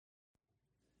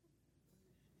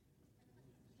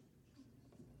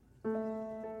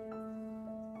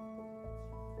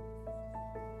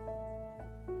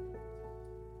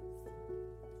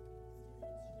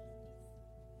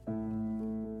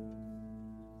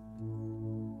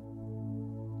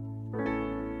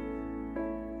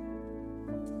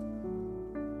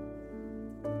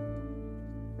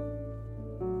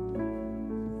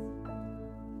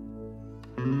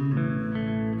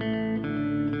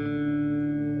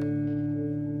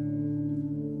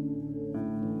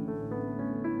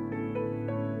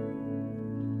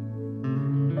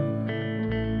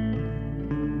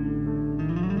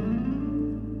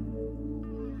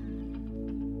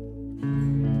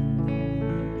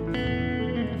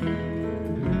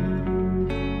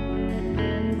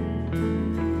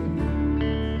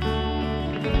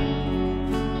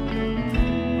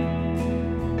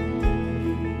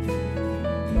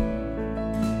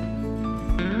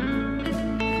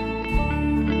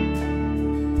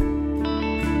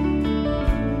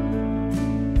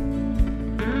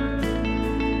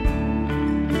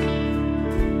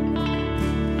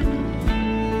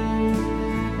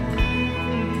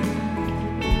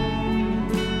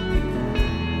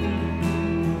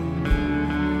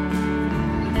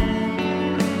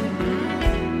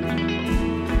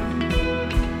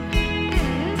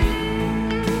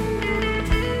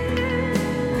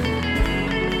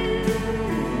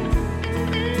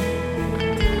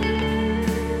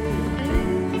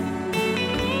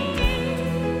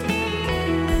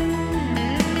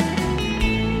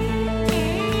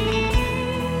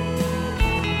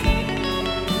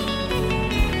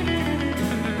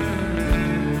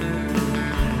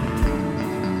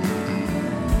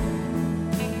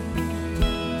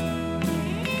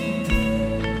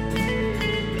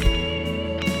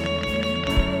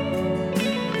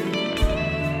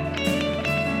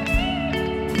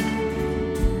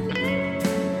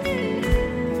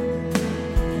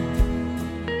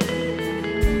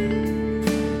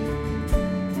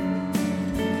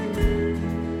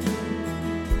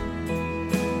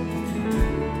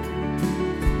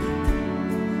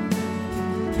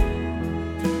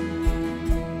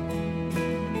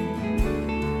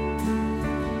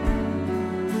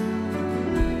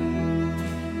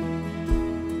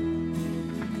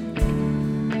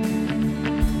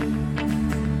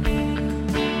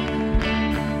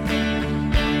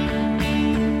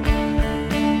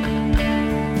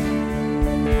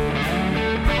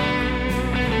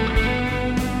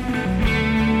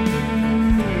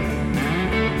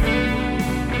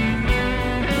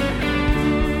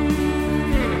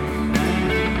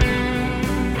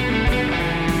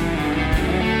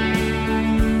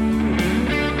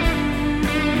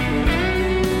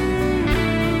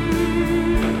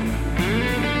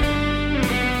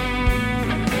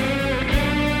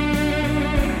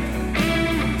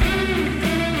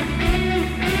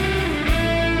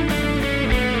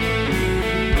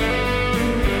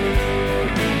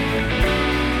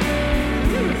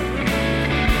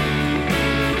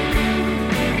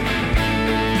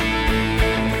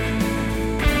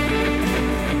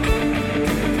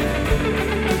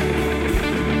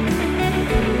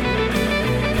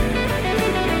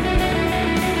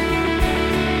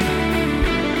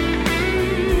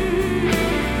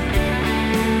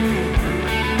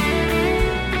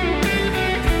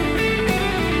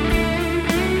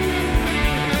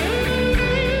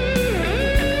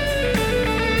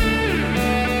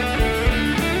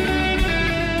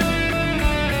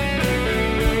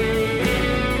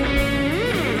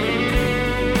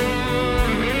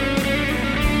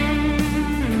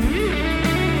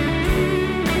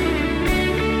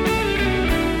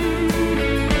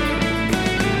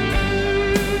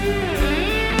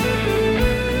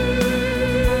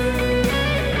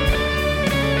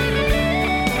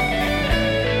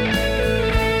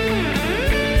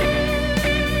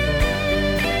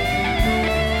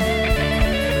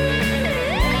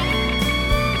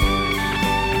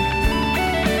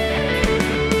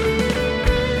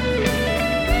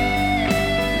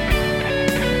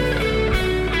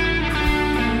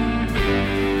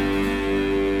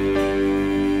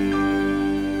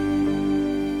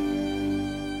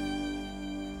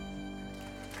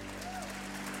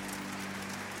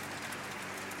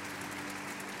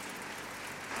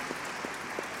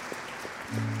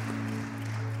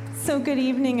So good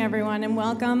evening, everyone, and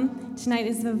welcome. Tonight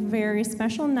is a very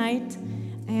special night,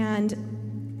 and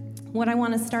what I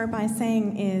want to start by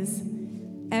saying is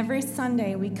every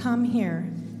Sunday we come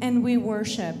here and we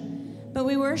worship, but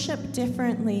we worship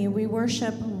differently. We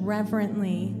worship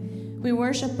reverently. We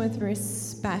worship with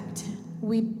respect.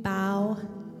 We bow,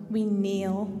 we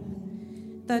kneel,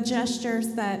 the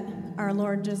gestures that our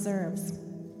Lord deserves.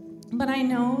 But I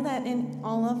know that in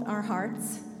all of our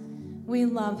hearts, we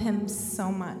love him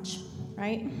so much,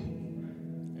 right?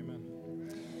 Amen.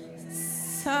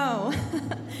 So,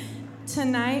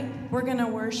 tonight we're going to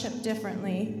worship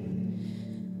differently.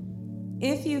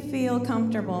 If you feel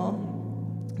comfortable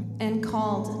and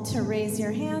called to raise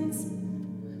your hands,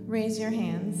 raise your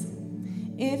hands.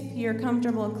 If you're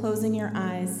comfortable closing your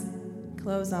eyes,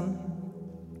 close them.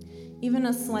 Even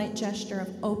a slight gesture of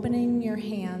opening your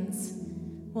hands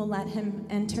will let him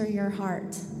enter your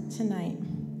heart tonight.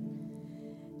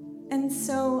 And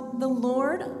so the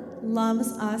Lord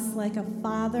loves us like a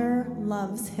father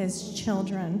loves his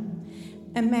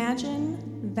children.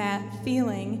 Imagine that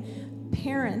feeling.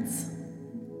 Parents,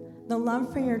 the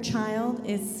love for your child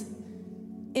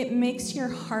it makes your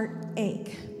heart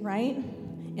ache, right?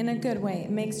 In a good way, it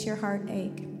makes your heart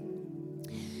ache.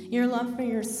 Your love for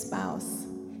your spouse,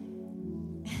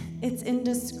 it's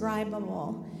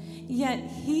indescribable. Yet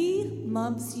he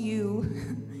loves you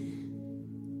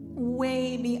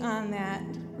way beyond that,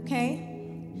 okay?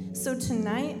 So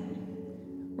tonight,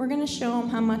 we're going to show him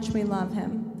how much we love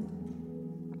him.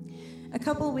 A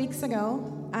couple weeks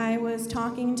ago, I was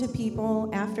talking to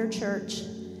people after church,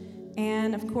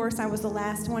 and of course, I was the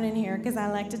last one in here because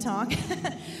I like to talk.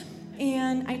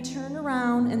 And I turned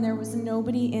around, and there was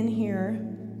nobody in here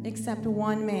except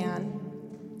one man.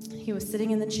 He was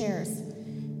sitting in the chairs,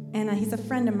 and he's a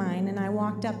friend of mine, and I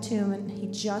walked up to him, and he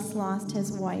just lost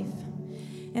his wife.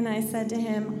 And I said to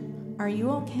him, "Are you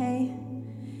okay?"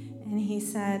 And he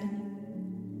said,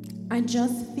 "I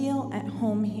just feel at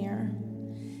home here."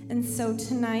 And so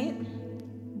tonight,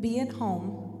 be at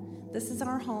home. This is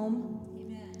our home.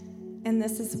 Amen. And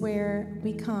this is where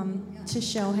we come to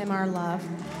show him our love.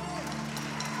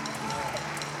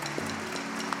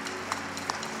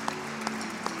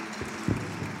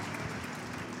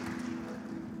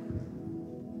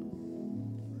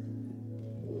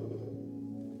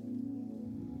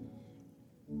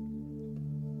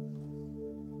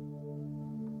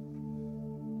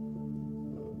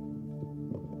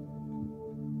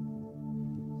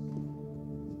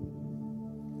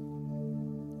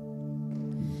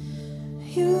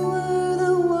 You were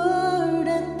the Word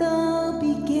at the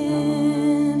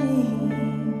beginning,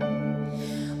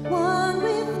 one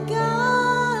with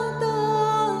God the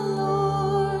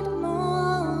Lord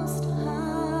Most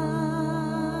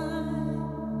High.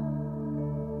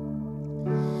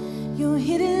 Your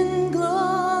hidden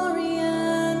glory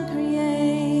and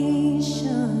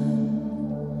creation,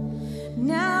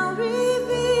 now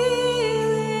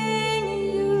revealing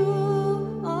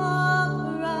you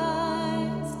are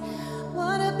Christ.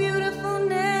 What a beautiful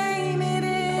name it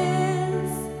is.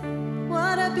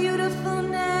 What a beautiful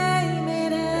name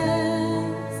it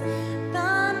is.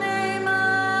 The name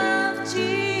of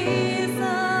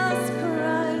Jesus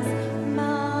Christ,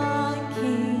 my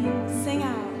King. Sing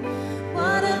out.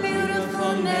 What a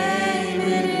beautiful name.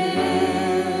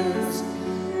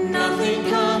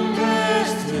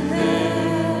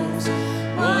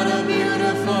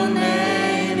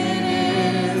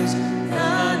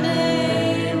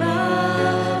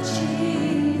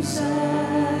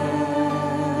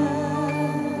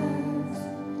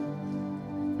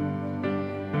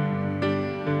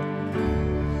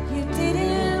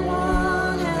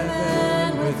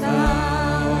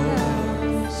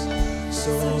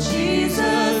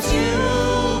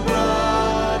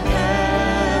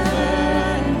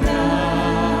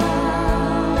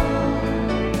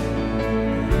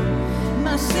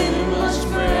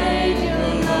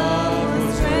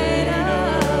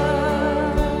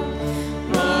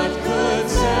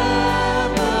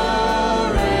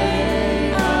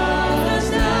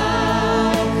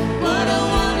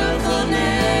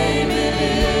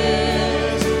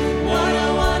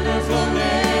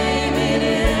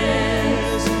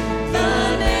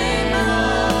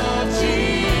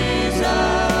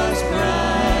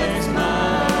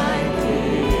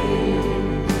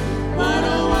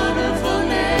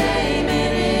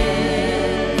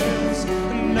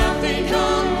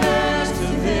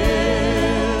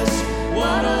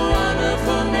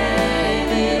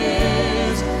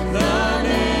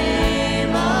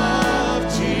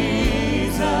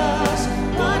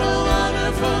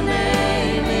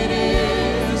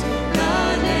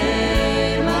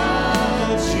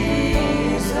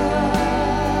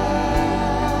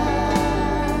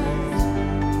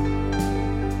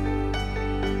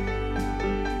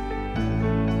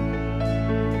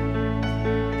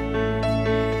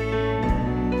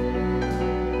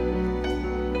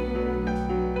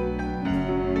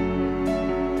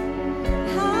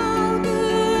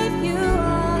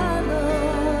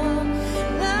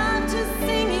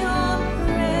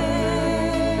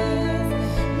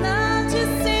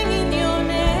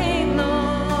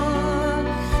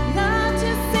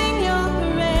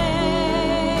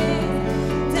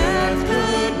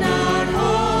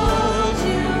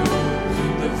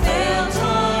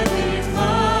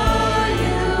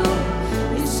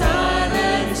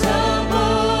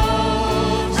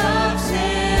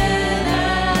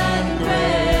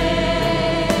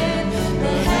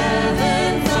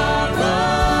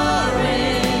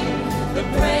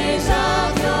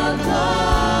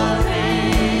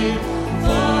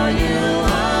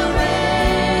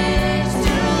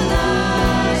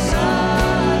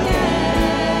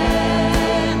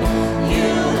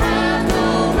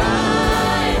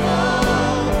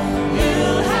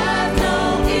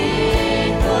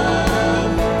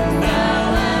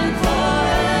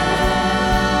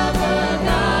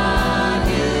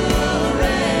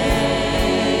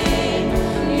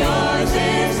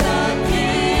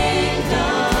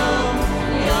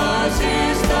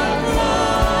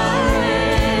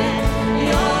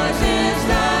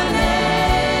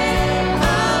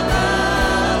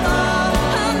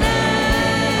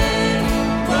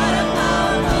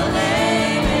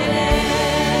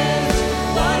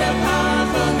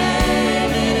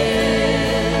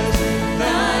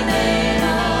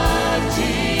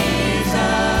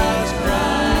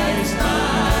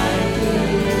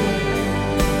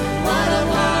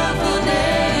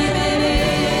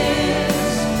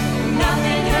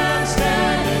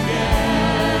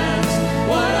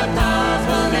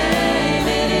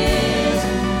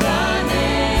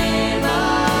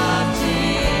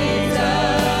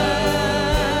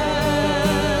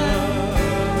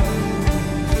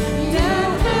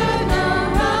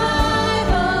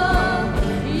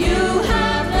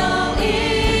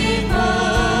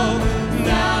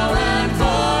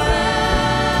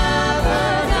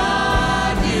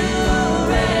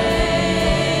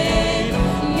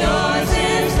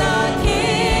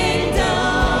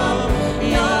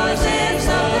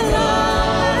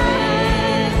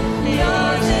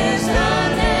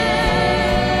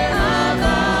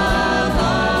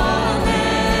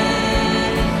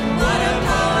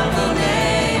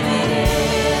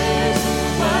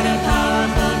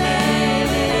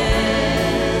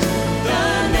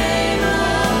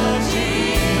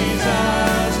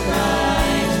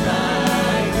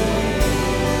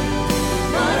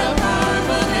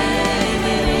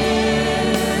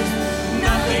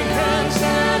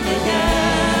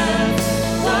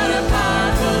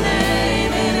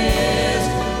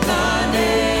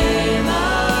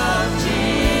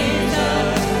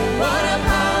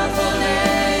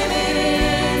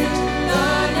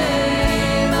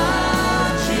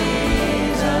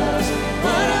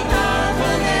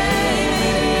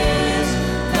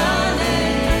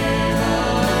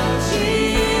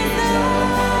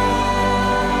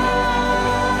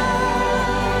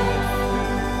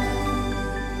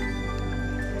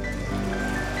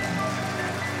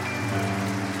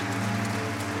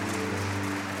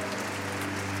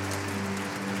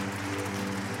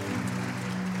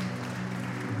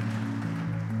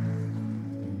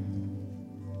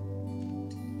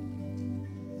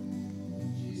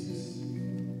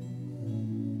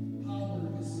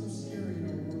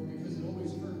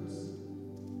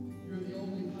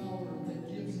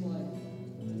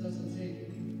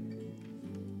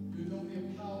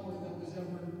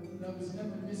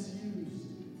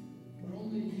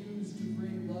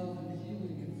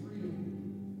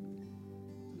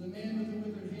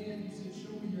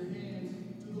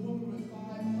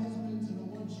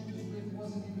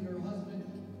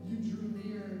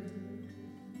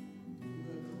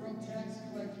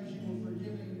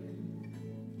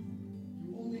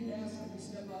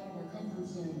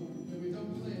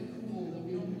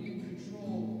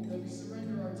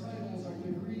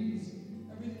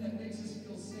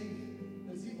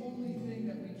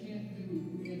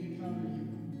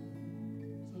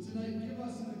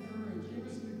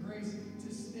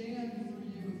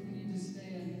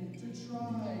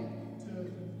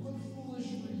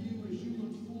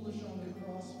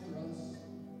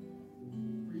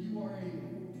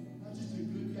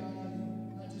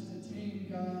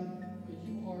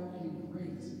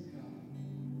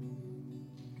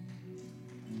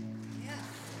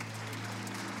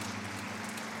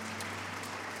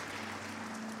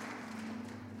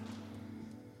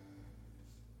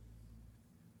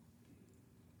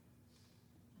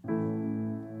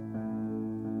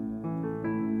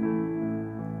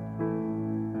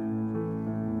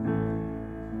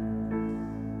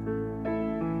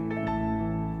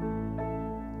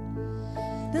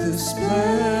 the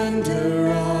splendor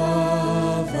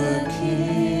of a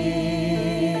king,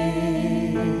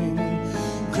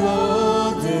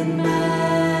 clothed in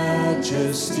majesty.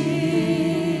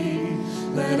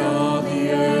 Let all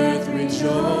the earth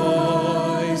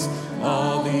rejoice,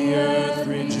 all the earth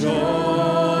rejoice.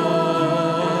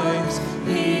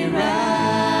 He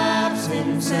wraps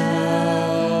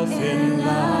himself in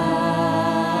light,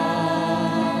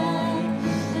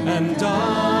 and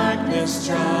darkness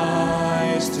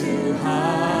tries to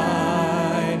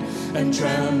hide, and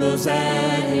trembles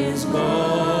at his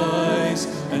voice,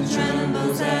 and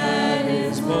trembles at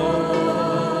his voice.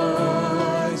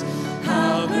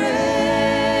 How great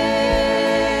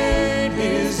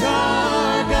is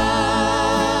our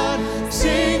God!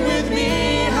 Sing with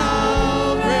me,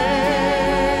 how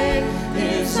great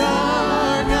is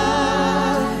our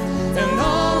God! And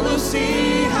all will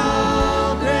see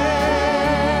how great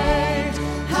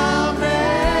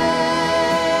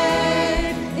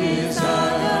is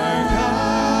our God.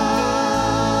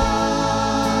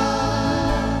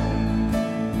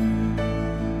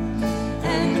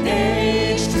 And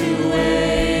age to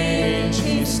age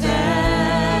he stands,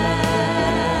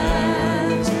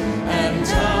 and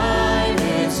time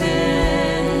is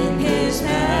in his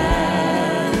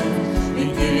hand.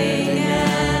 Beginning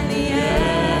and the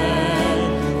end,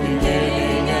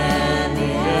 beginning and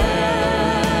the end.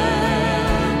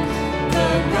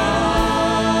 The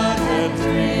Godhead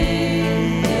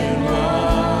three in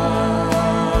one.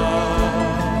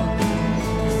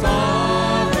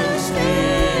 Father,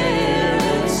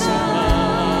 Spirit,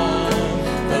 Son,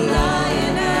 the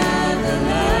Lion and the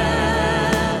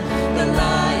Lamb, the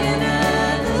Lion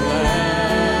and the Lamb.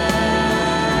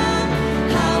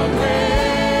 How great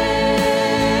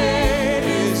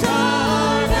is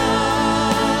our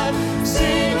God!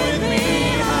 Sing with me,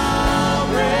 how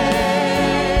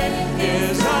great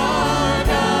is our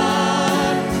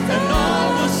God! And all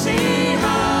will see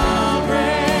how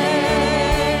great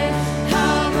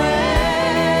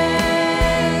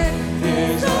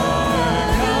is our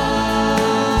God.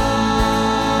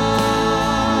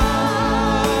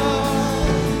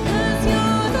 'Cause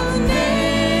you're the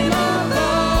name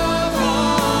above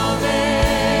all names,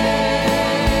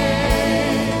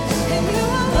 and you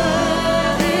are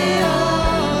worthy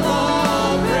of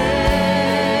all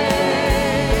praise.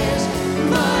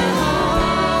 My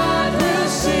heart will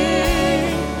sing,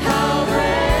 how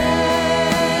great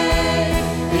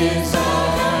is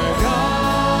our God.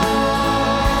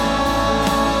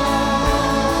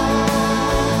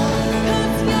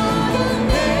 'Cause you're the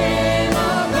name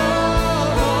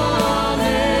above all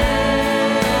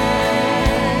names,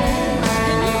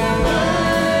 and you are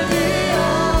worthy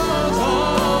of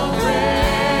all praise.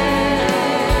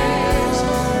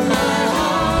 My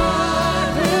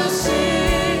heart will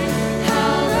sing,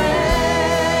 how great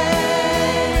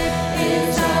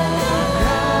is our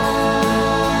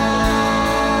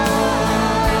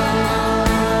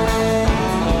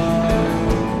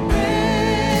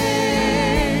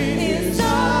Great is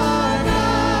our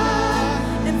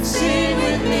God, and sing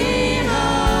with me,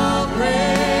 how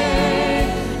great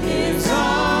is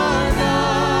our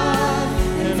God,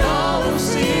 and all will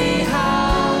see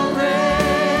how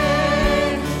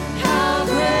great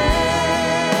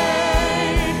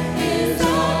is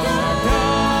our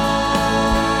God.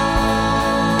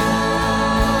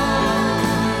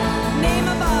 Name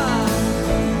above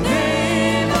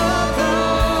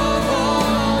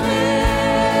all names,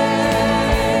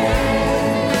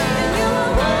 and you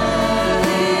are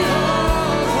worthy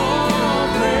of all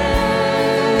praise.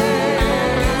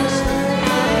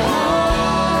 My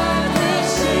heart will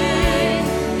sing,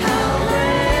 how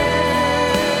great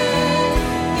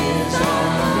is our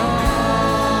God.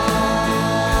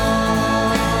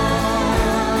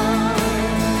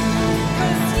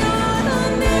 'Cause you're the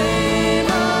name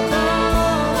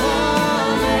above all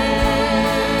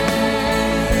names,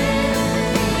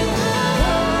 and you are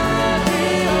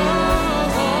worthy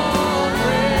of all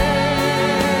praise.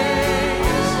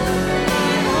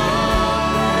 My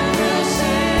heart will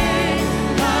sing,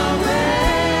 how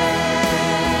great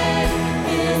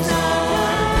is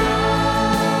our God.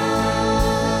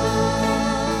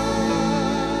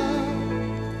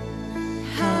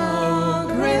 How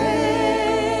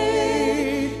great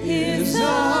is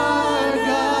our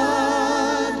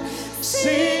God!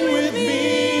 Sing with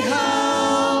me,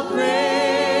 how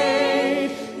great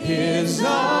is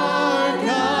our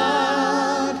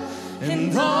God!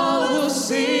 And all will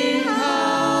see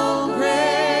how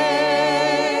great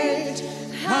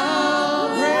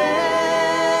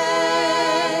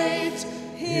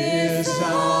is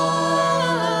our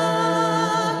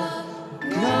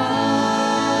God.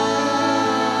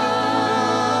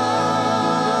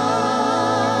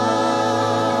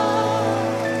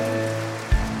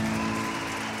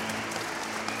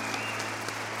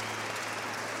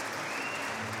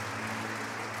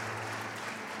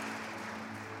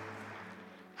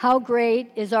 How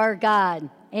great is our God?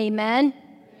 Amen?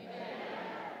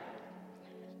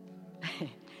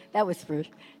 That was for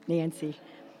Nancy.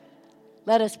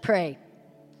 Let us pray.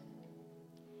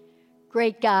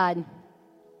 Great God,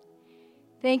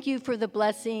 thank you for the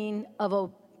blessing of a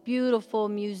beautiful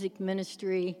music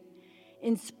ministry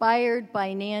inspired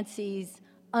by Nancy's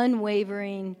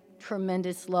unwavering,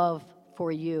 tremendous love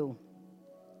for you.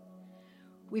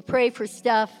 We pray for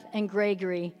Steph and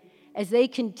Gregory as they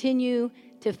continue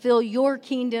to fill your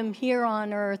kingdom here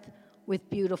on earth with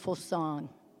beautiful song.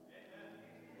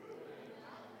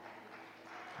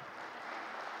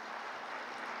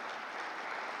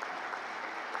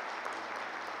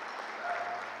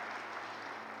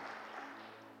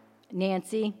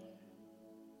 Nancy,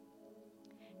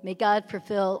 may God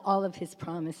fulfill all of his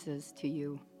promises to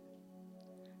you,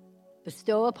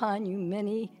 bestow upon you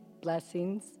many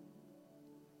blessings,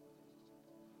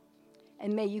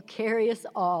 and may you carry us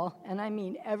all, and I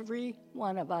mean every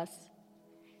one of us,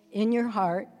 in your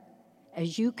heart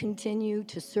as you continue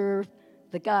to serve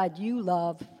the God you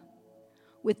love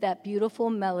with that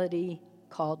beautiful melody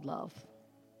called love.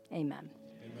 Amen.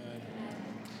 Amen.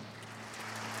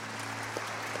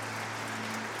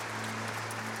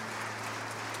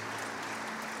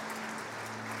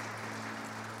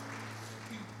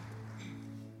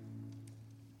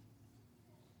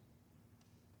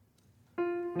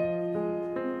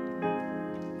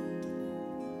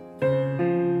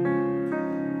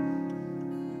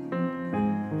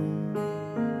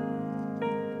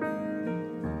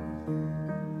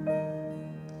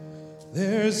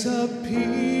 There's a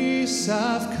peace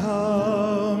I've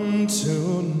come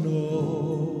to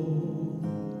know,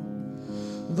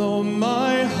 though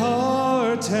my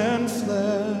heart and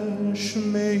flesh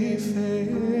may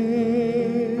fail.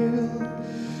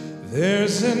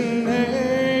 There's an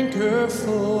anchor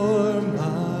for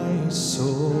my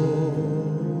soul.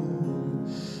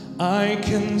 I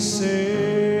can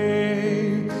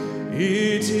say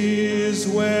it is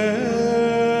well.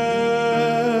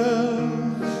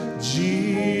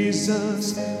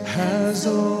 Jesus has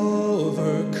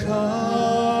overcome,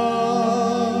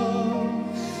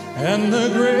 and the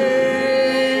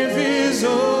grave is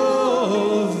overwhelmed.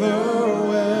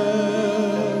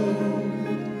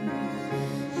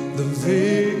 The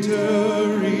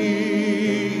victory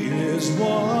is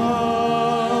won.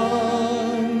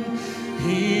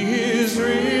 He is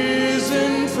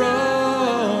risen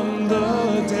from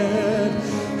the dead,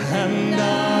 and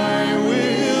I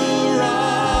will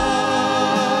rise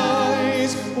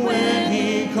when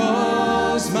he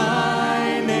calls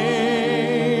my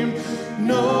name.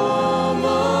 No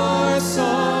more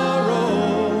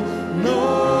sorrow,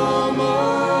 no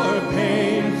more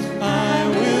pain. I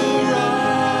will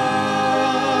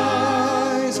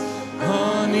rise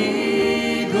on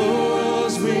eagle's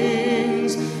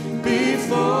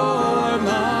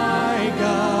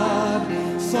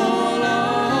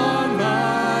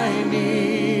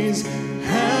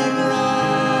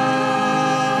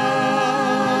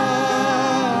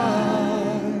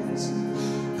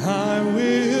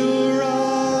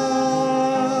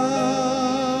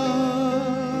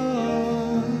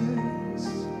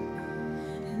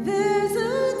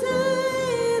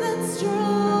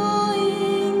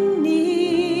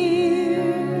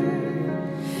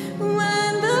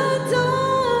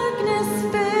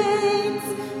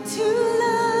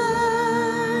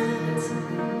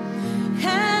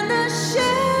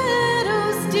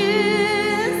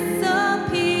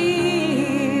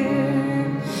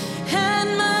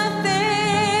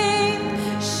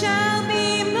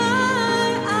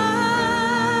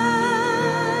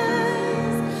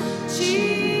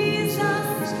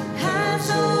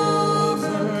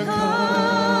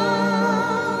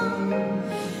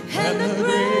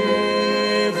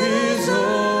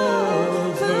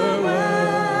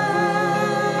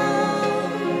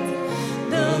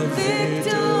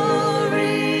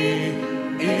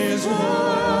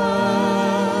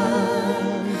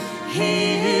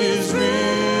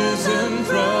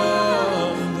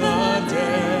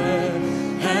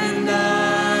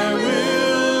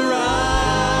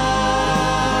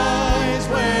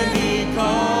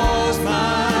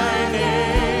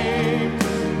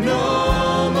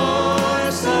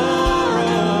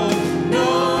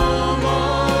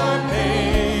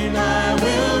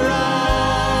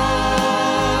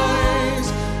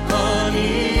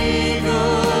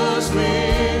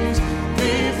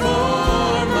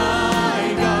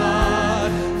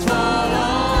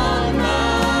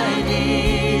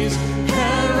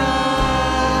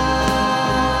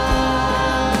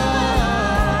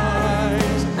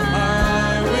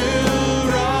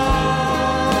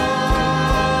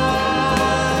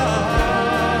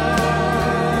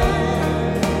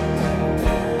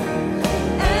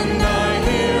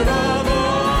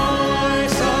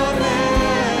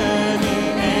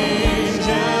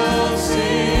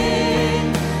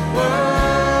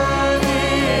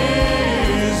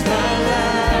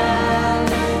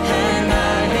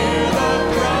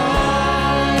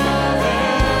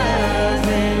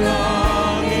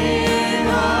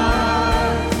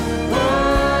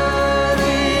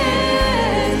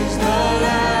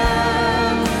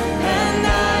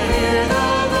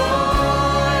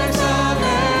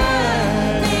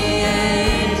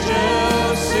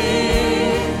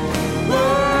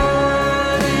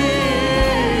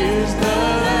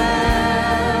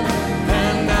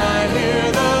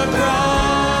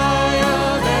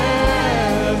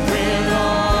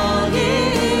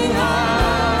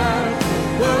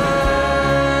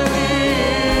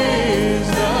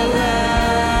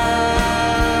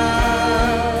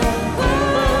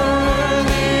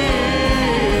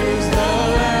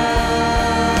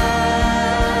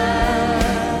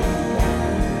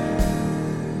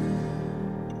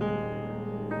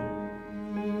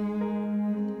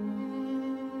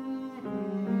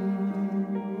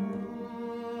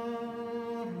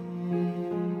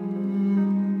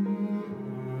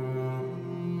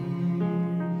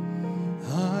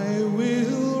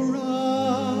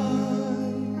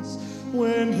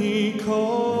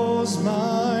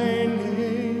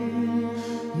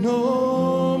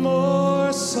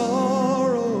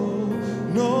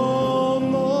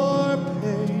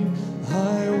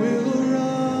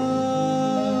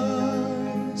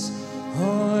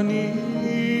on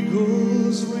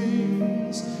eagle's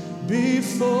wings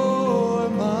before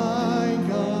my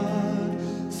God,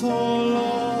 fall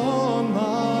on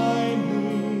my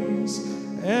knees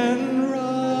and rise.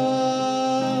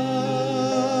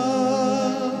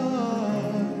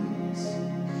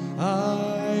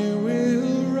 I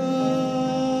will rise.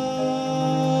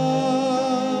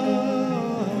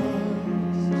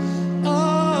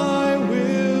 I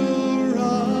will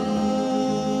rise.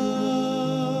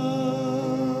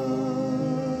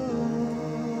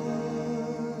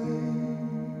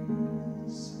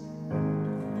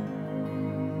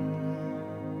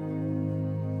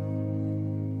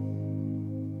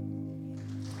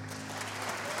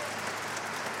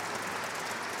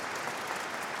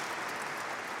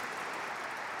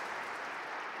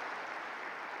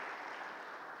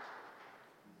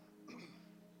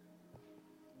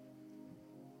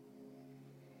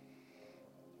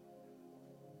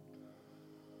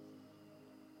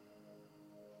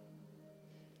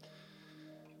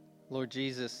 Lord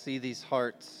Jesus, see these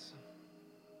hearts.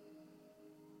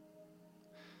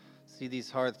 See these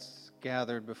hearts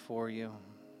gathered before you.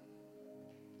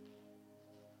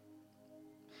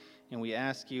 And we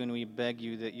ask you and we beg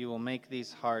you that you will make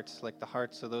these hearts like the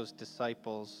hearts of those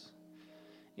disciples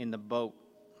in the boat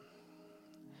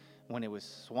when it was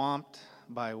swamped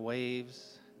by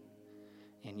waves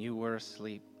and you were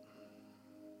asleep.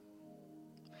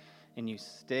 And you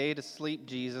stayed asleep,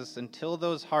 Jesus, until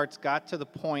those hearts got to the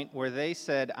point where they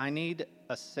said, I need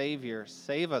a Savior.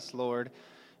 Save us, Lord.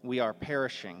 We are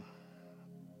perishing.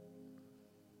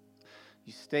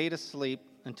 You stayed asleep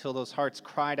until those hearts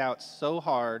cried out so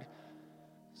hard,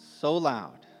 so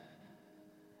loud,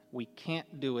 we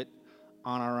can't do it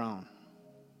on our own.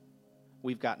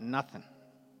 We've got nothing.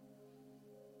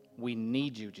 We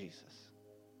need you, Jesus.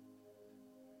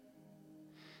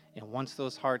 And once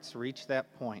those hearts reached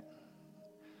that point,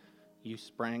 you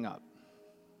sprang up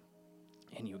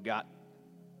and you got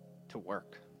to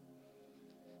work.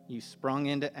 You sprung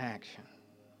into action.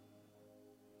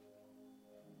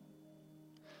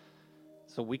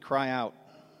 So we cry out,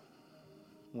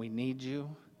 we need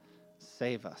you,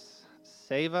 save us.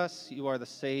 Save us, you are the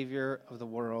Savior of the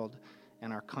world,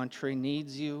 and our country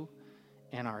needs you,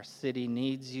 and our city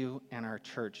needs you, and our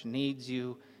church needs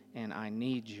you, and I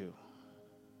need you.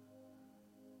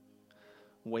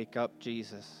 Wake up,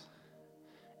 Jesus.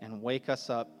 And wake us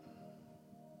up.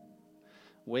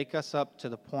 Wake us up to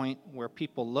the point where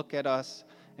people look at us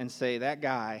and say, that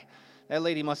guy, that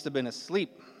lady must have been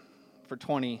asleep for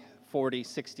 20, 40,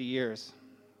 60 years.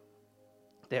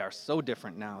 They are so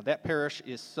different now. That parish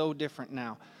is so different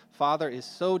now. Father is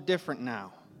so different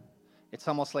now. It's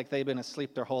almost like they've been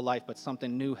asleep their whole life, but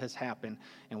something new has happened.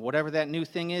 And whatever that new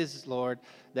thing is, Lord,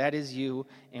 that is you,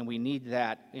 and we need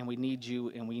that, and we need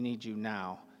you, and we need you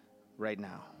now, right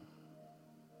now.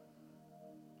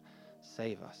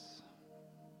 Save us.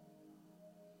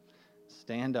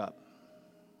 Stand up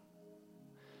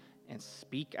and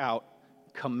speak out.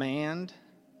 Command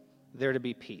there to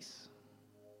be peace.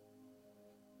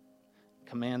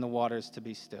 Command the waters to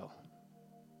be still,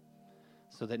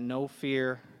 so that no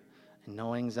fear and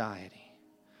no anxiety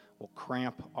will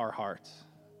cramp our hearts,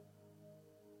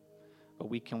 but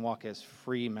we can walk as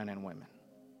free men and women.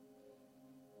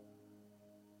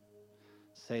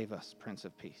 Save us, Prince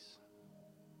of Peace.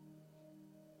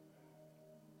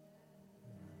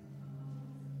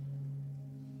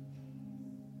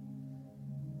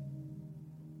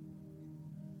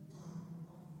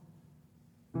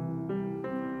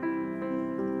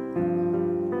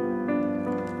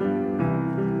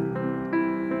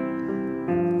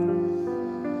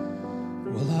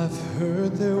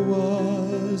 Heard there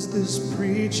was this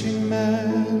preaching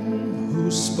man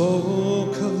who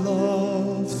spoke of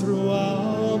love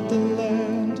throughout the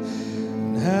land,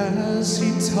 and as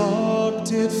he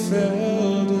talked it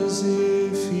felt as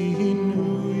if he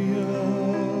knew you.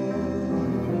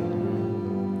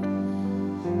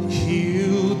 He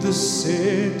healed the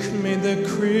sick, made the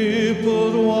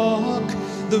crippled walk,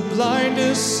 the blind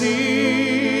to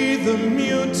see, the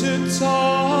mute to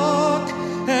talk,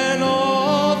 and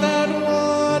all that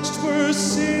watched were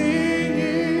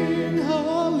singing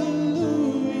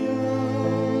hallelujah,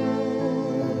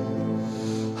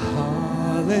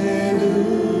 hallelujah,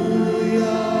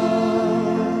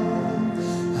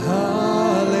 hallelujah,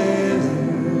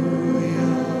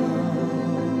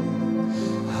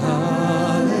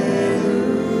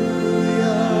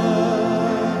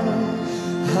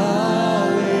 hallelujah,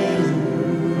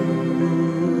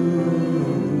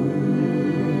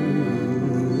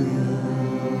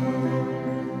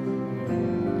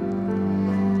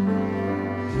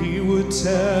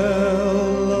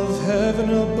 tell of heaven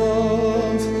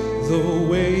above, the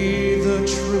way, the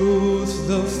truth,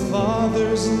 the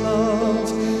Father's love.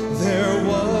 There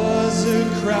was a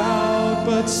crowd,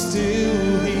 but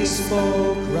still he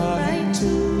spoke right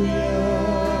to you.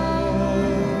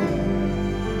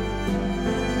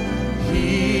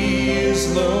 He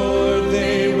is Lord,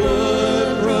 they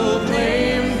would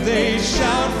proclaim, they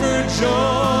shout for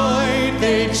joy,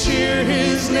 they cheer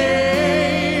his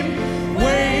name,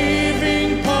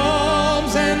 waving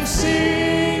palms and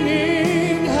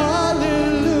singing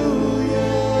hallelujah,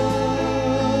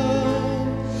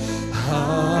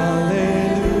 hallelujah,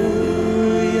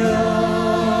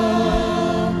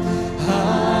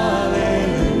 hallelujah,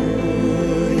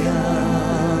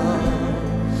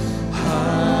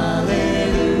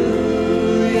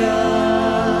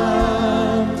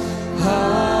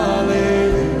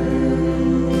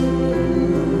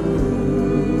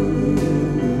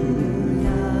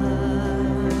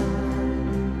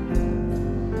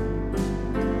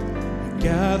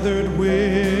 gathered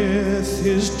with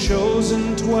his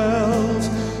chosen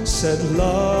 12, said,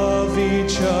 love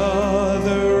each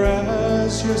other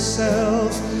as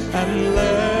yourself, and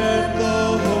let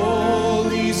the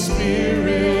Holy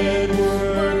Spirit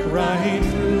work right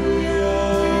through you.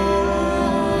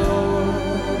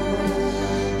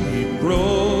 He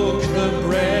broke the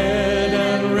bread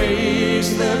and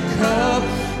raised the cup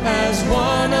as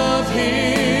one of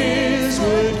his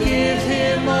would give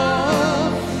him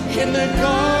up. In the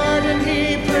garden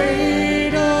he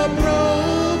prayed a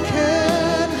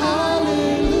broken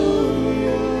hallelujah,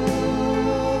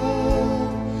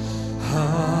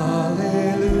 hallelujah,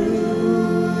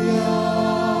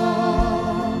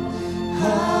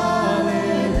 hallelujah,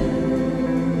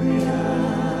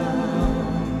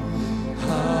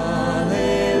 hallelujah,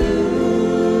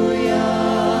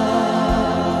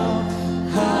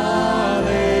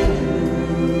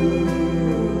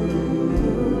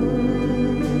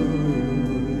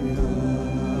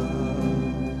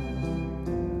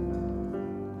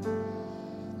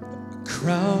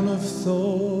 crown of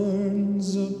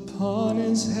thorns upon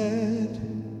his head,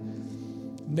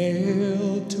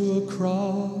 nailed to a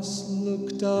cross,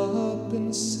 looked up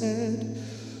and said,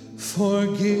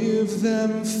 forgive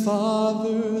them,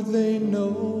 Father, they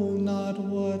know not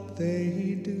what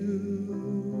they do.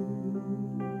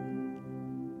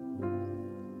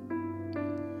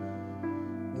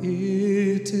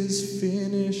 It is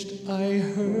finished, I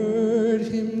heard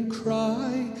him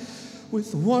cry.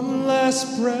 With one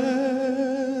last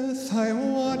breath, I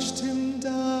watched him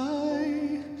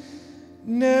die,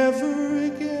 never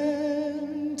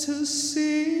again to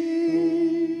sing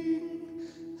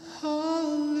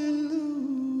hallelujah.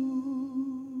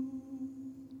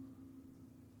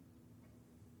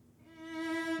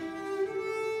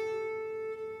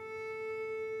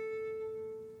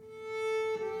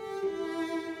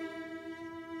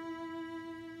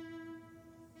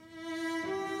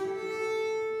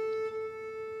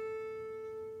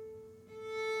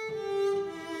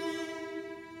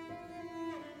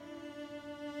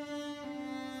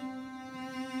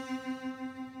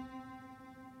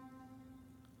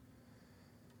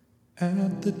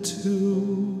 At the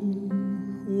tomb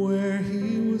where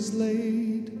he was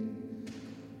laid,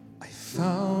 I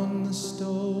found the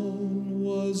stone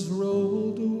was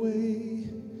rolled away,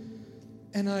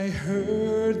 and I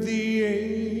heard the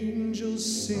angels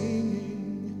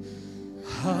singing,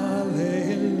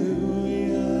 hallelujah.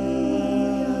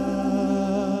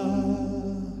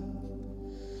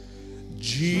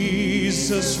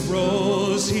 Jesus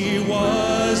rose, he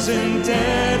wasn't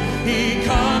dead, he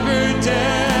conquered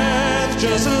death.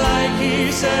 Just like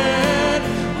he said,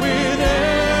 with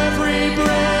every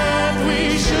breath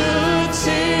we should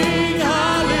sing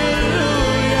hallelujah,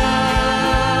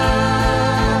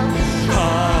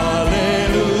 hallelujah,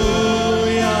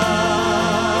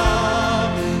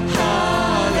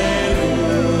 hallelujah,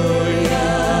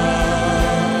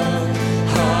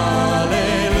 hallelujah,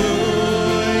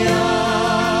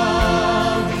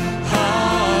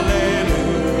 hallelujah.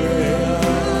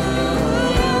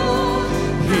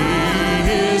 He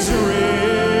is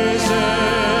risen.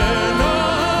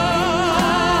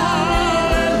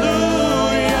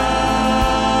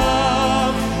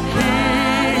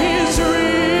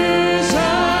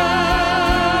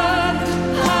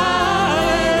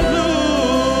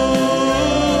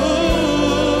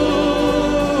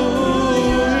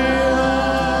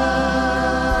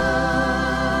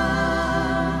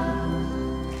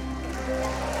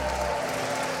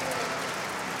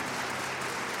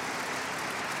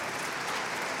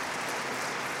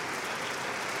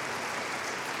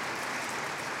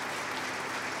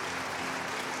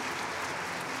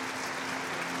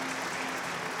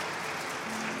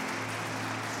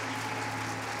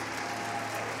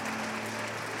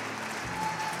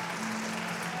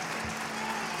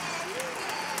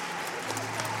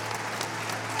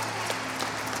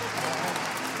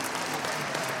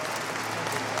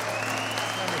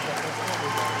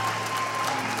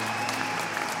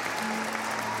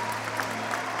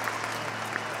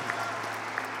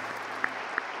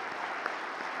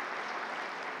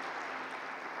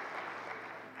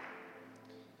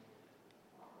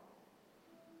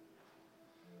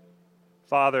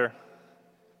 Father,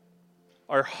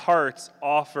 our hearts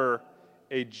offer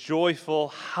a joyful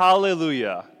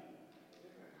hallelujah.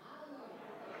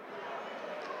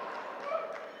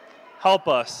 Help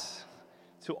us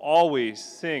to always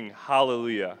sing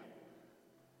hallelujah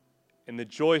in the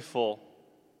joyful,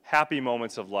 happy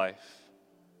moments of life,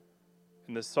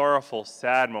 in the sorrowful,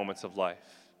 sad moments of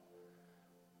life,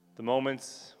 the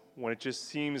moments when it just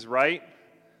seems right,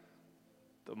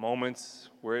 the moments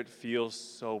where it feels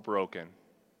so broken.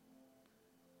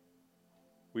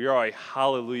 We are a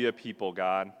hallelujah people,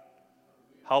 God.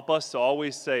 Help us to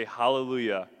always say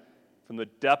hallelujah from the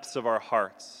depths of our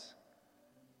hearts,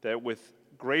 that with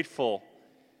grateful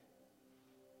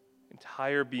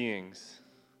entire beings,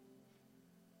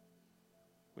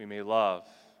 we may love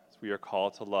as we are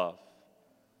called to love.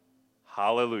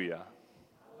 Hallelujah.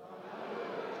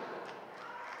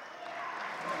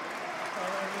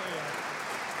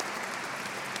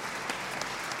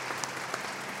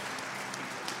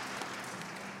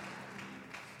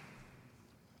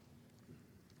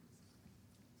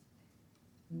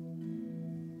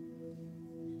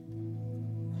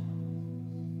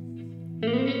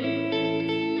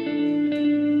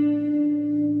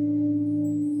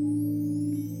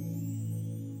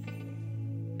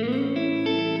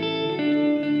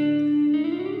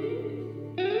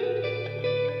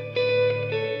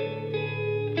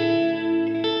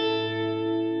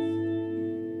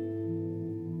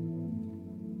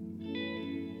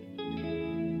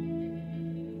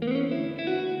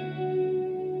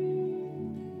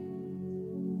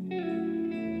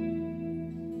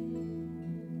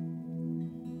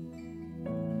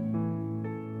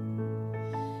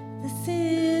 This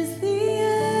is the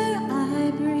air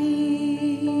I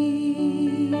breathe.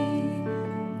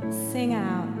 Sing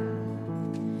out.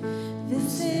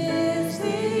 This is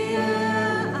the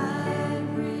air I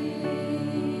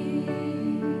breathe.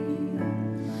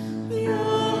 Your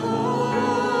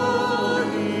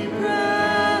holy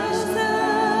presence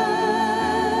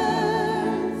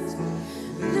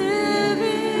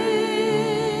living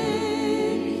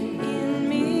in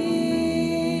me.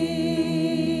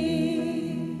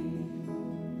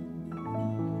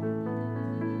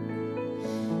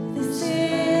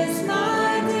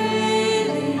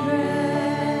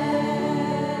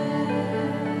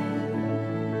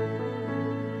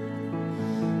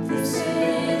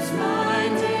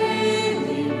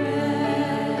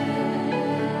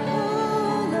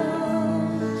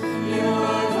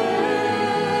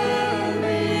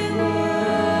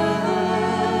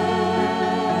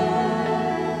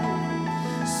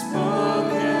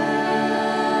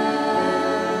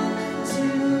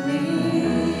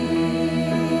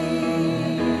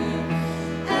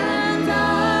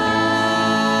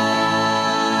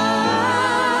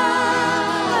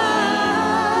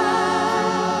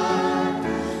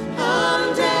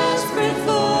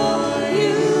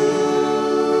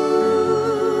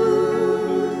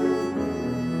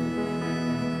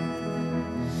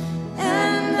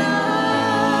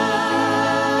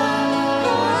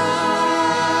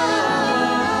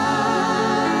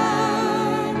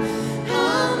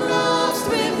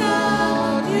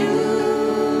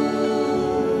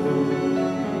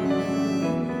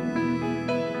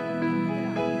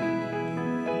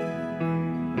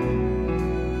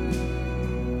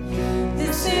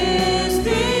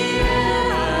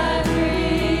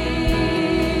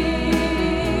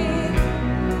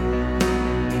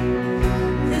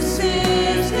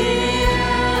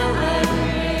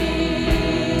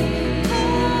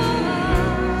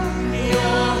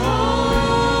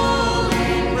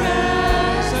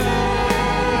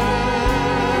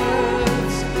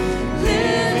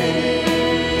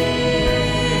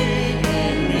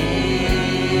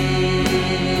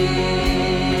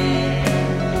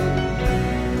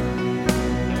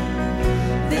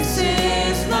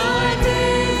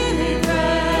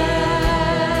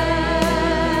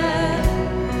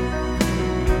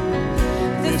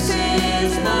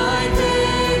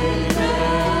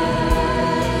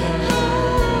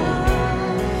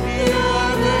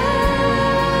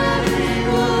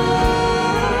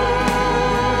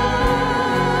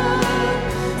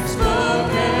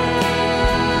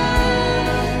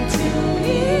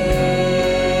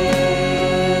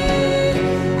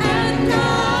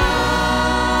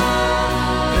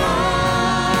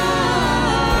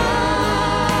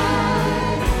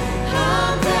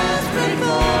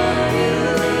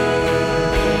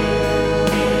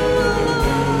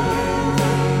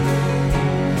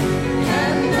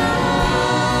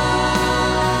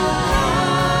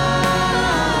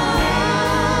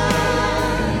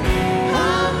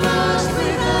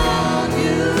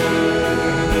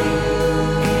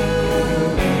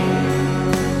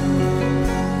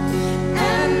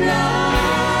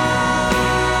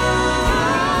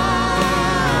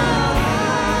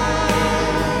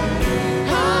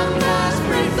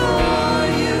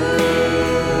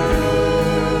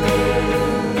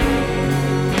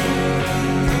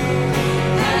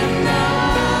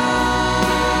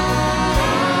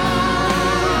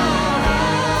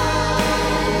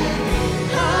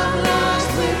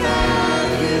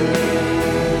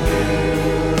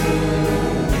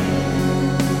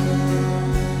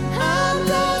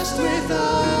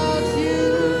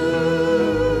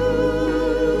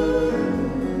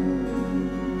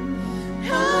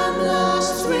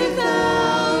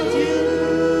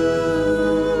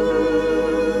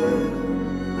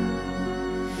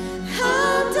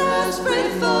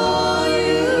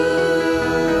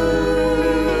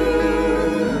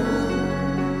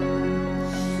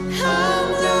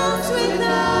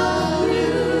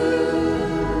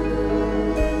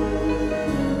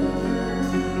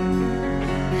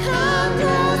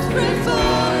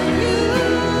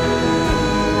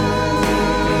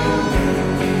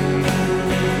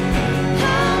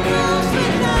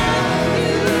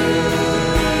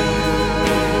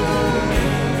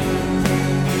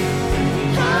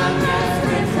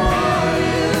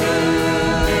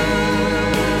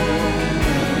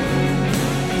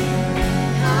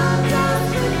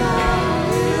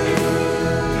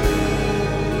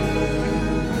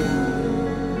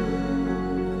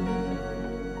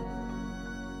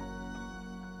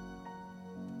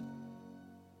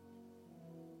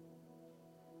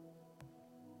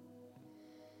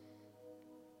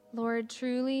 Lord,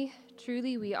 truly,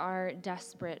 truly we are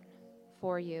desperate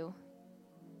for you.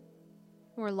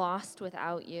 We're lost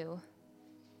without you.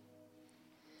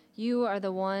 You are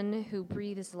the one who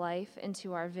breathes life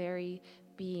into our very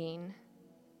being.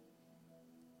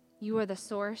 You are the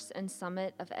source and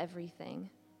summit of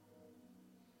everything.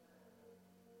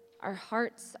 Our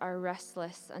hearts are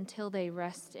restless until they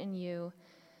rest in you.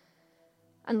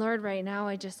 And Lord, right now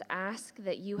I just ask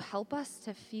that you help us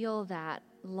to feel that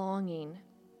longing,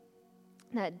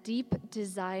 that deep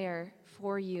desire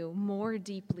for you more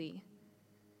deeply.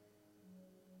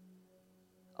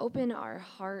 Open our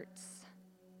hearts,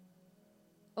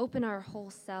 open our whole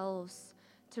selves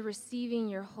to receiving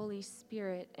your Holy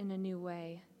Spirit in a new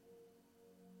way.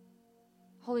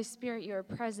 Holy Spirit, you are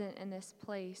present in this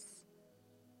place.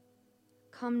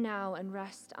 Come now and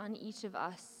rest on each of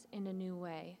us in a new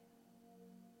way.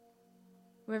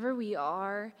 Wherever we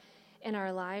are in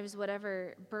our lives,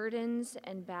 whatever burdens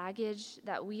and baggage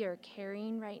that we are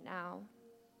carrying right now,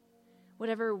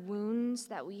 whatever wounds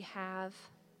that we have,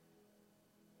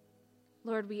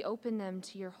 Lord, we open them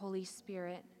to your Holy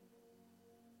Spirit.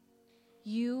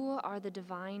 You are the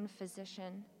divine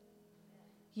physician.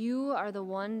 You are the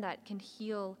one that can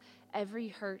heal every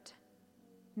hurt,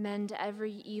 mend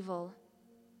every evil.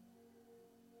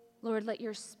 Lord, let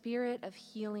your spirit of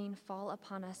healing fall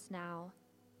upon us now.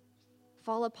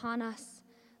 Fall upon us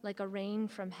like a rain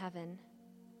from heaven.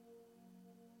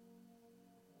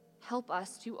 Help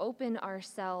us to open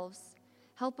ourselves.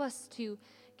 Help us to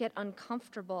get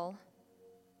uncomfortable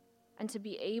and to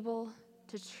be able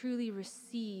to truly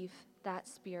receive that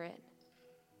Spirit.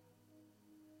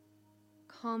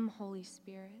 Come, Holy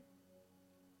Spirit.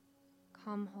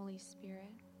 Come, Holy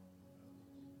Spirit.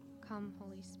 Come,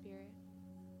 Holy Spirit.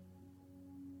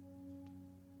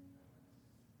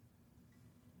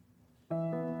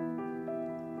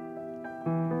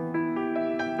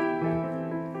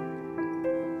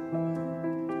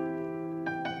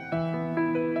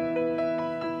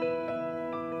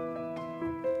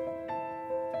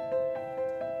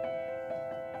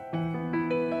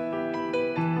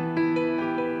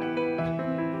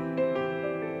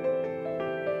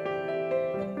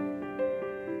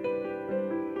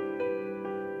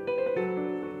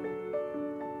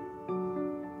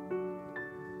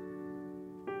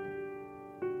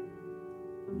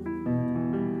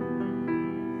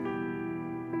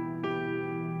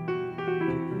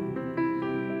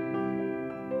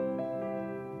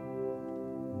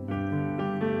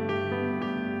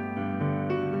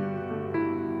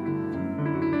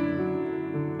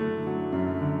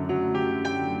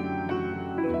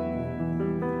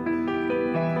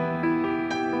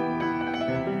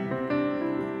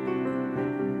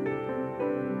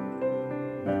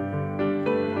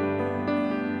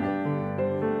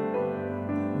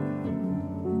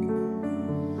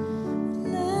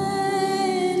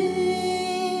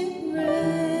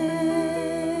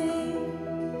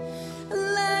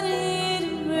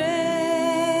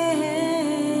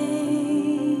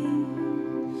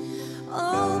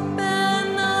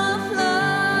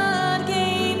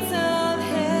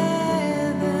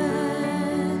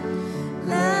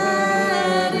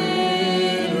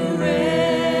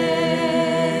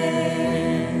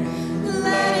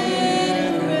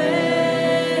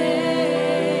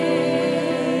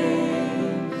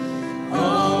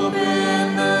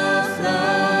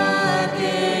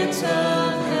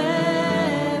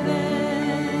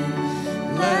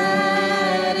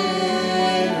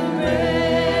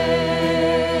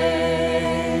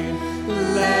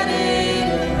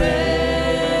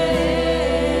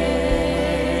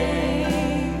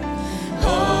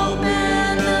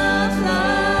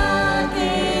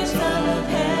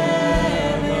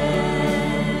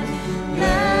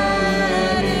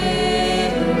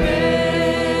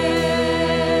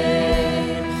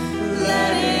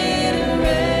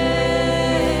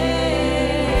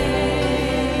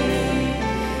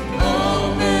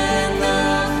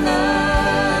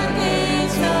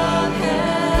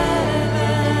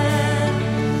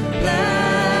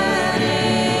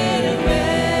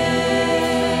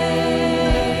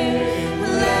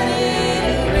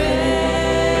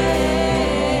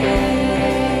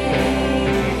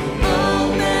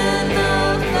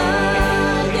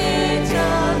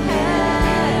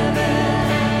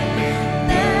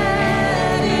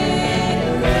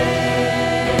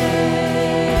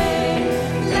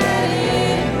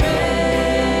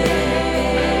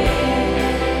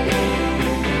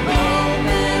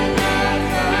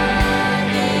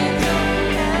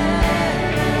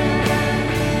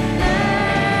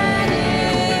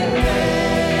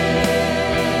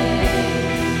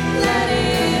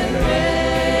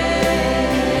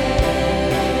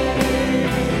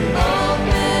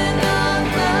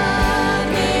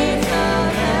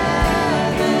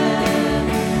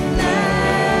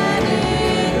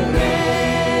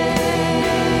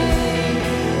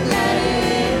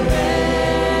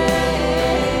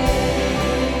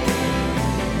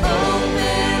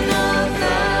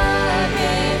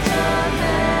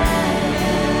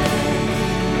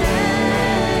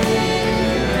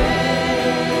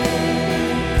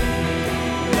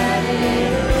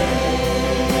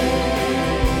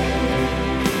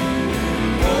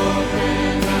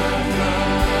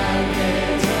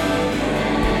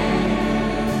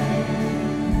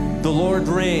 Lord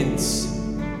reigns.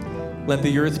 Let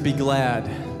the earth be glad.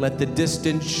 Let the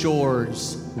distant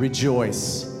shores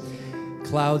rejoice.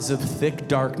 Clouds of thick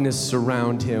darkness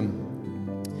surround him.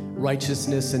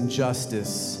 Righteousness and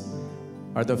justice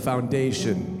are the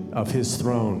foundation of his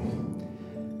throne.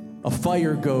 A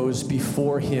fire goes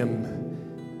before him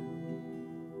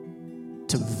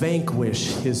to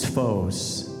vanquish his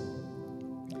foes.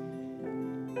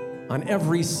 On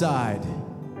every side,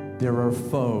 there are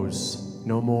foes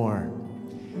no more.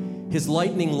 His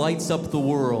lightning lights up the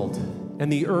world,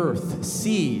 and the earth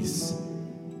sees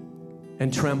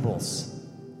and trembles.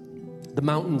 The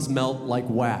mountains melt like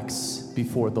wax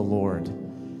before the Lord.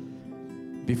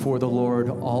 Before the Lord,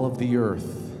 all of the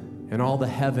earth and all the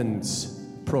heavens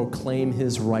proclaim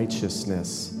his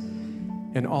righteousness,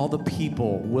 and all the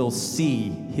people will see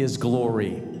his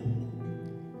glory.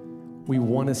 We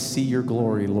want to see your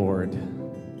glory, Lord.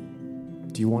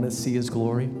 Do you want to see his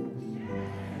glory?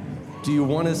 Do you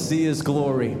want to see his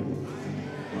glory?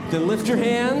 Then lift your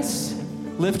hands,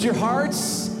 lift your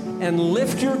hearts, and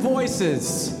lift your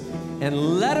voices,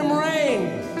 and let him reign.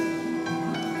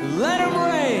 Let him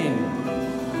reign.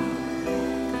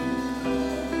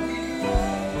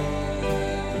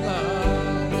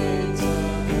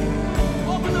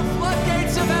 Open the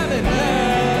floodgates of heaven.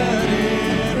 Let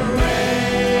it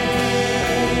rain.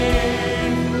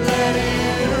 Let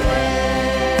it rain.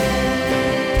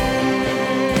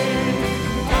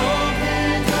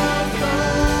 Open the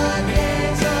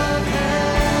floodgates of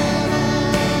heaven.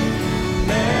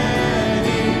 Let it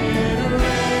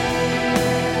rain. Let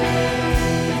it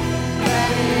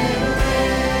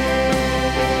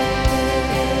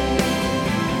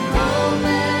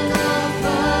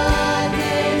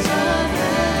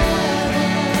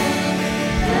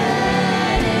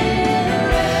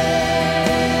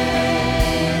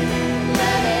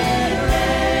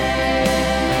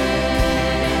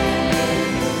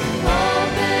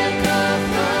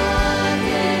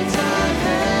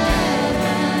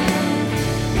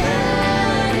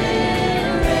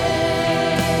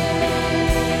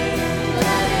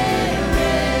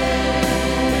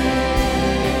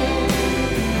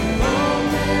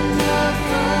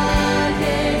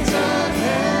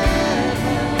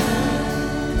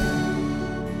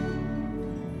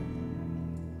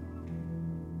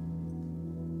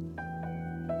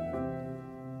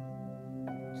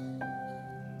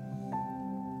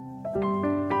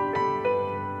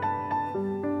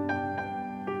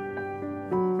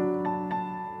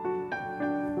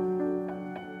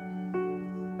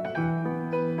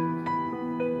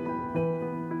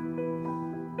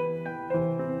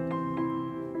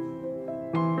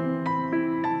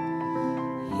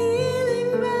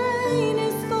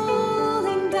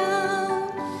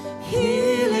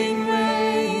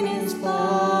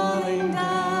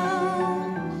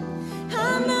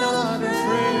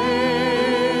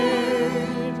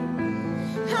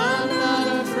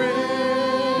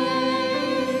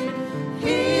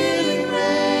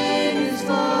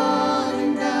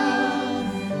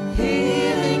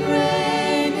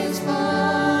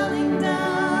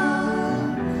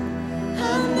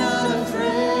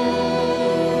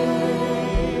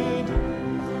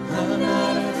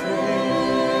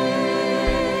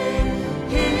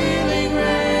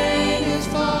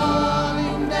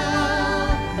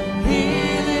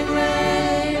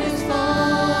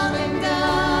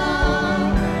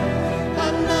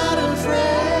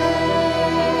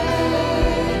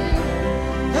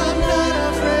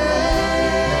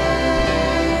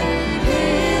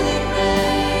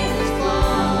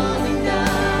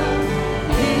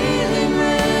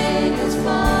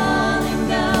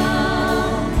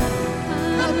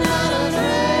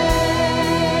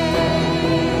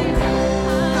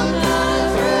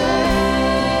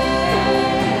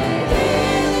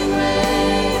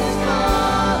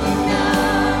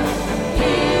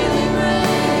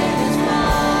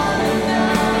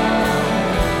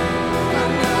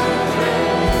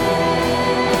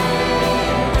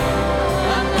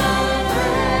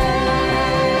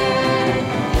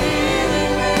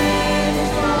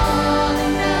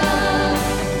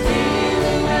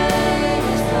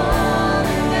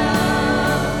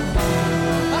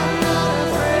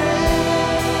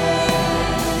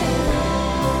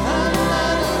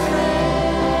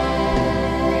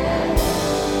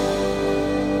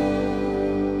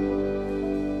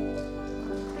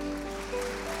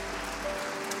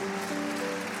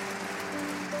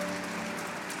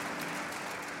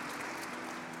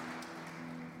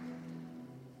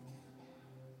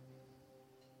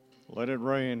Let it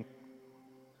rain.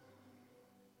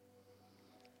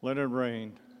 Let it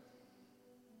rain.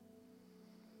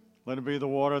 Let it be the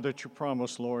water that you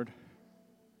promised, Lord.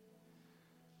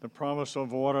 the promise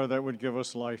of water that would give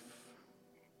us life,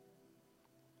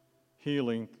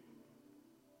 healing.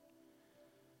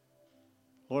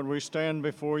 Lord, we stand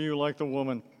before you like the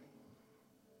woman,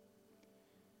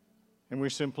 and we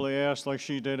simply ask, like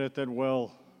she did at that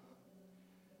well,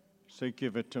 say,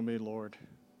 give it to me, Lord.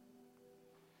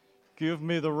 Give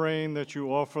me the rain that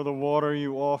you offer, the water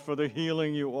you offer, the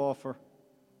healing you offer.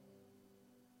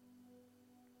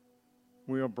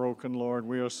 We are broken, Lord.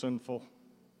 We are sinful.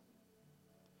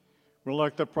 We're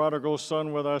like the prodigal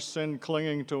son with our sin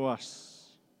clinging to us,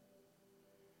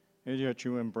 and yet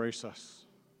you embrace us.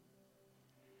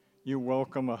 You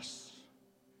welcome us.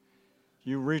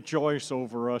 You rejoice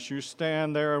over us. You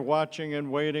stand there watching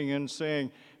and waiting and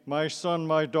saying, my son,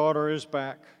 my daughter is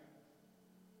back.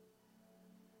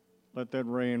 Let that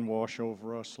rain wash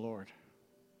over us, Lord.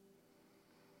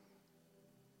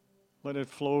 Let it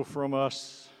flow from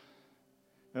us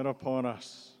and upon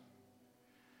us,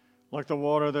 like the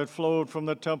water that flowed from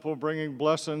the temple, bringing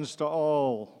blessings to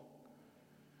all,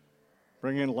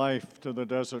 bringing life to the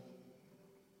desert.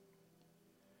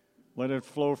 Let it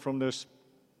flow from this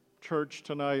church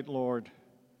tonight, Lord,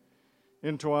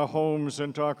 into our homes,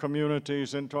 into our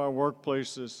communities, into our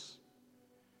workplaces.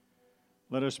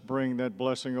 Let us bring that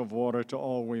blessing of water to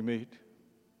all we meet.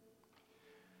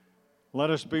 Let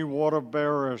us be water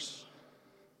bearers.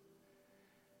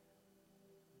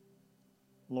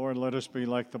 Lord, let us be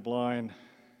like the blind.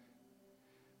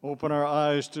 Open our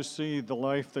eyes to see the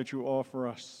life that you offer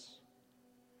us.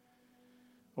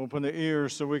 Open the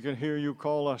ears so we can hear you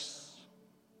call us.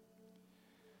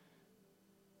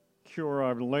 Cure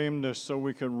our lameness so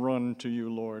we can run to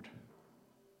you, Lord.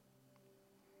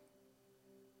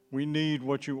 We need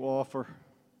what you offer,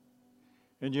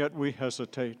 and yet we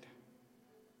hesitate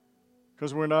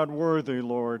because we're not worthy,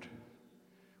 Lord.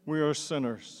 We are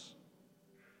sinners.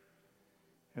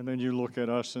 And then you look at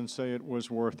us and say, it was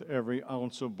worth every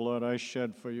ounce of blood I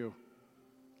shed for you.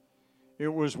 It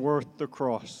was worth the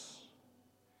cross.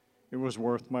 It was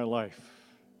worth my life.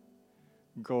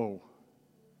 Go.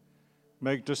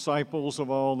 Make disciples of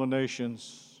all the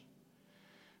nations.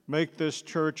 Make this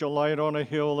church a light on a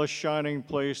hill, a shining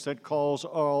place that calls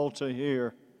all to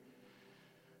hear.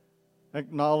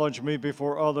 Acknowledge me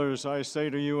before others, I say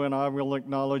to you, and I will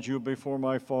acknowledge you before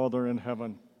my Father in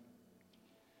heaven.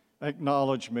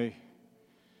 Acknowledge me.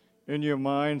 In your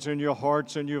minds, in your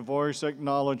hearts, in your voice,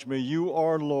 acknowledge me. You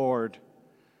are Lord.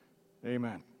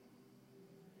 Amen.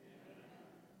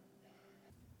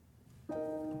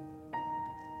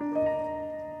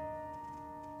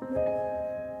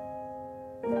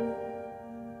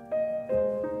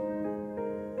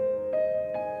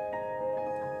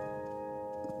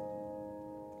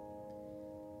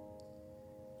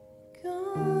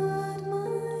 God,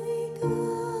 my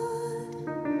God,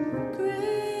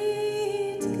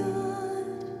 great God,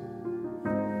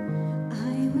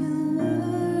 I will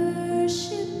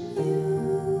worship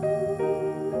you.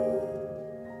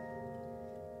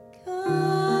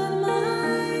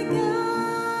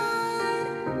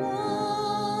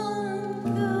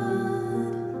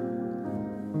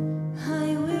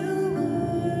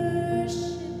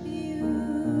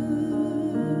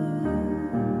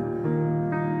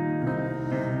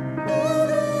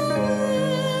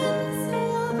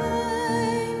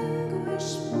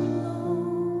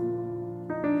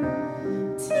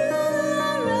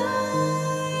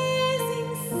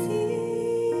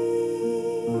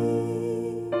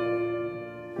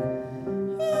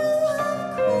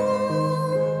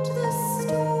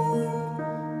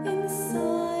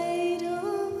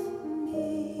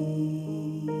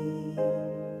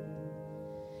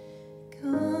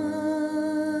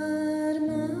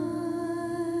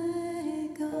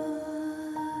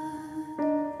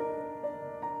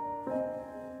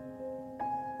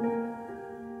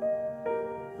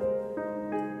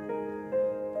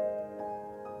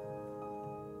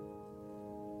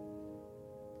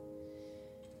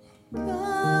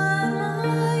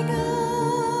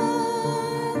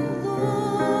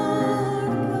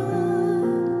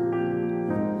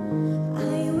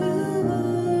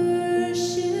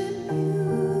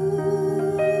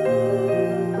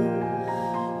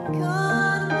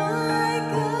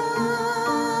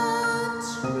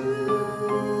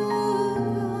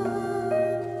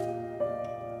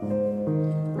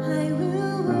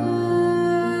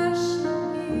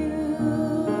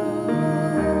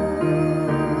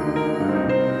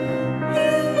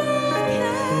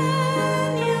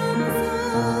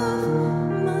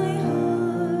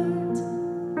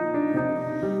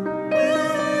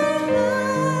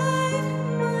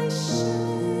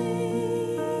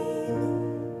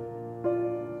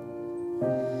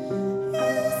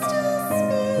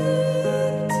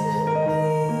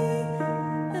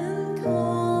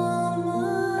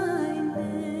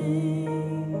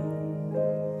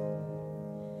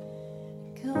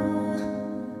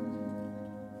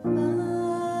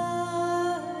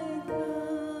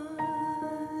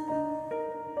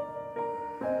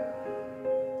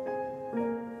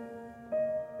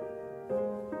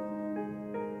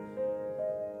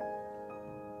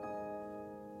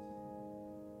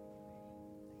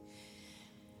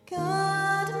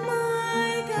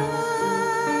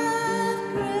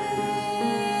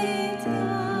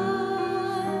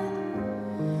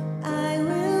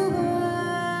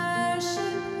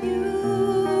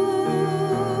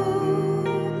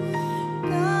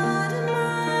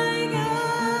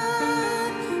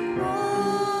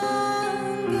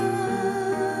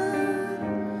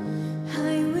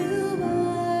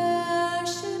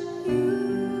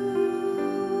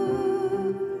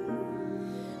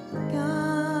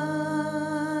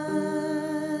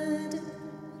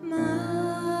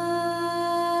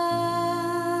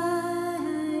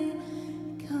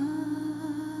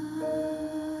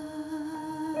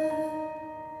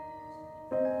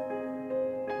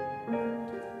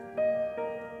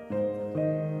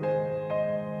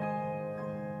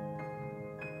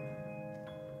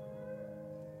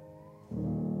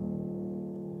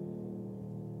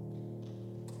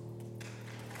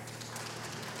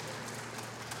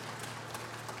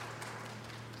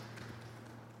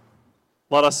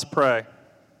 Let us pray.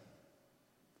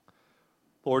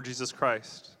 Lord Jesus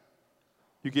Christ,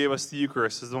 you gave us the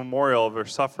Eucharist as a memorial of your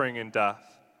suffering and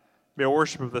death. May our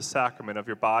worship of the sacrament of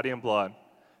your body and blood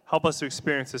help us to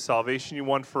experience the salvation you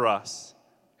won for us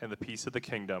and the peace of the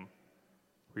kingdom,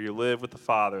 where you live with the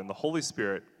Father and the Holy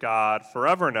Spirit, God,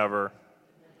 forever and ever.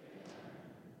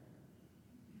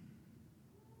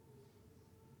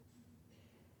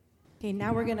 Okay,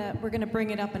 now we're gonna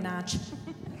bring it up a notch.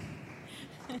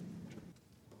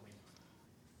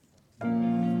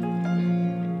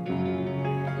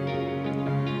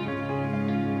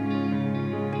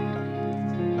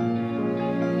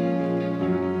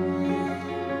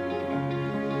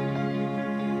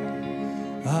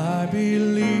 I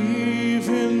believe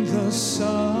in the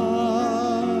Son.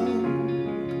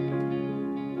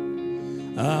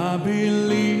 I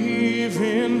believe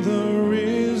in the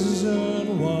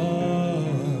risen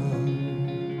One.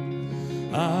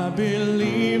 I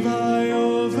believe I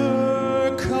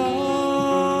overcome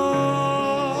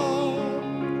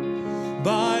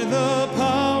by the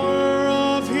power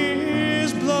of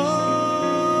His blood.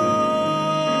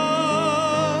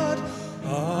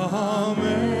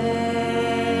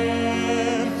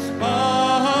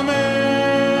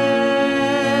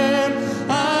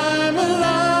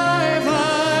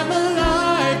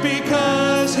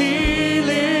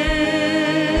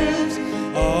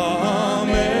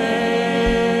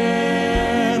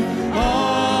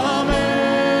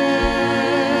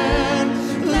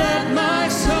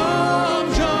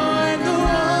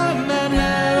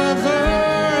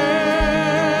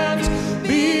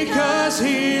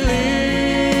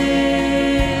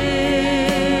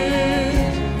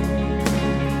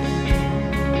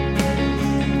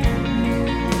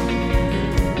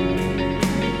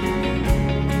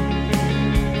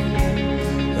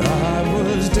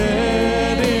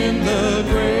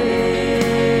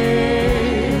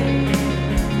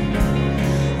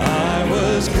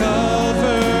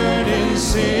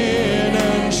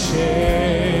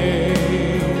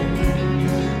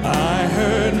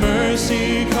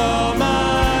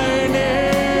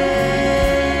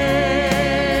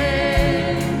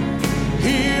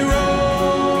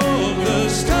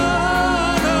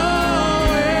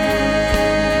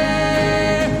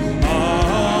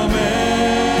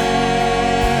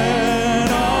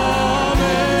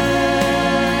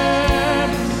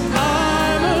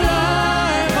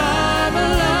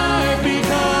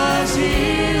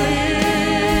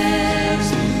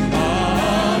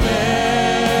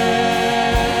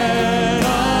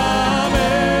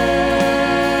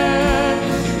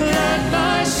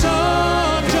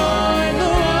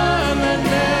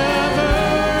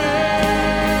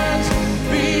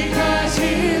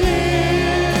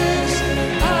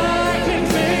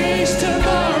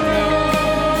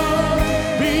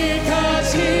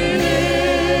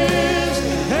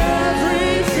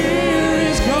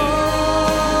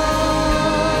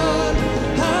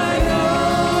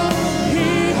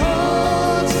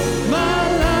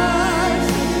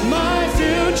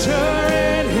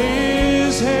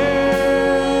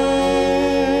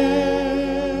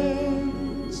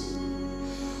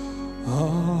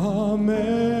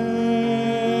 Amen.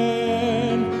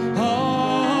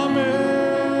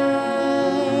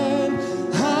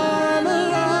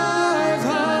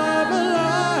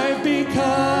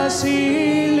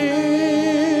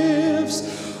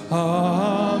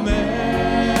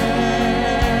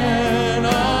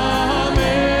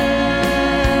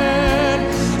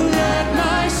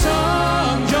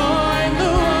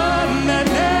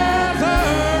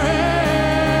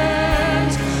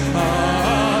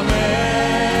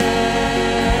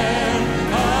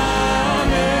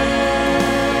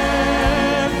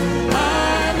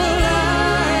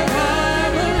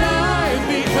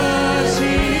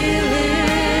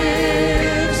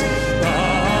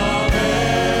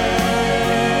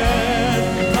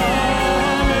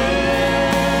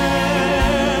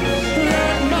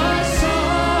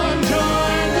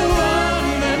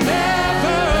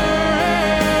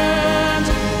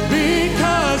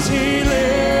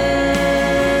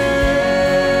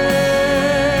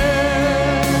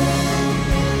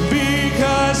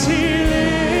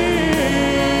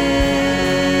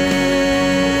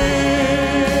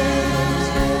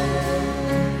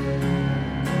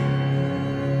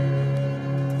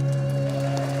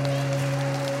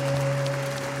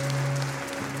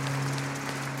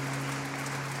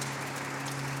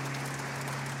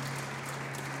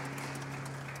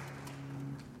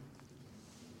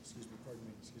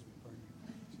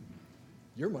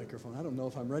 Your microphone. I don't know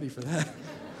if I'm ready for that.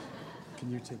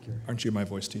 Can you take your... Aren't you my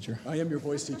voice teacher? I am your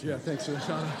voice teacher. Yeah, thanks for the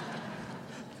shout out.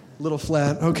 Little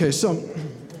flat. Okay, so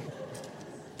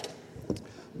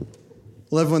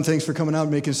Well, everyone, thanks for coming out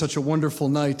and making such a wonderful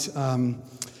night. When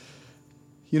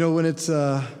it's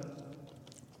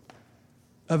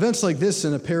events like this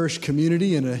in a parish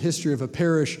community and a history of a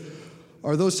parish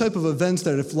are those type of events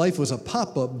that if life was a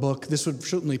pop-up book, this would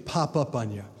certainly pop up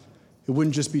on you. It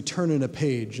wouldn't just be turning a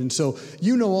page. And so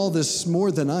you know all this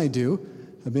more than I do.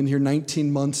 I've been here 19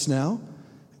 months now,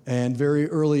 and very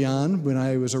early on when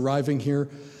I was arriving here,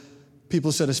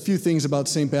 people said a few things about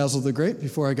St. Basil the Great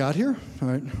before I got here. All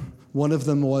right. One of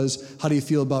them was, how do you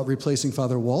feel about replacing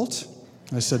Father Walt?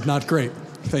 I said, not great.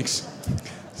 Thanks.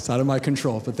 It's out of my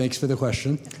control, but thanks for the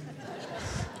question.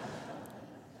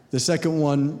 The second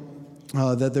one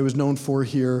that there was known for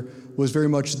here was very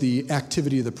much the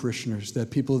activity of the parishioners, that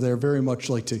people there very much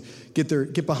like to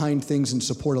get behind things and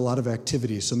support a lot of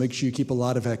activities, so make sure you keep a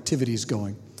lot of activities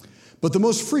going. But the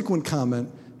most frequent comment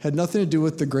had nothing to do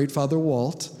with the great Father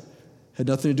Walt, had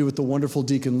nothing to do with the wonderful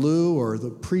Deacon Lou or the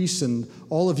priests and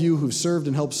all of you who served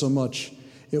and helped so much.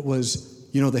 It was,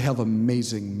 they have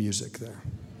amazing music there.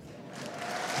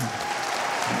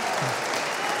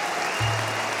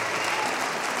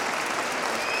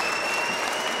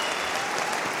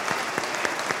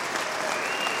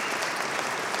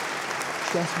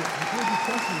 Trust me.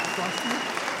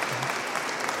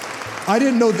 I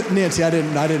didn't know that, Nancy, I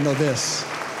didn't know this.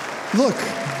 Look.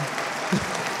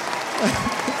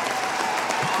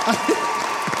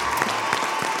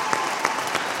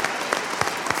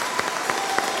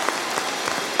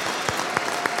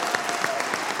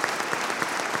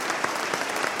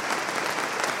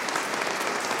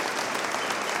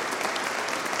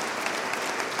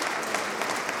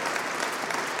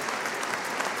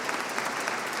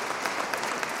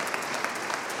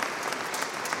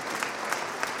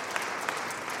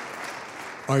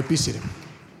 All right, be seated.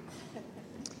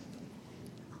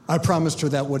 I promised her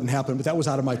that wouldn't happen, but that was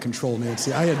out of my control,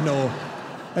 Nancy. I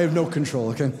have no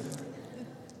control, okay?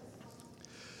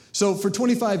 So for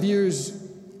 25 years,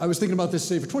 I was thinking about this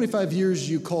today. For 25 years,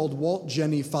 you called Walt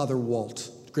Jenny Father Walt.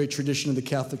 Great tradition of the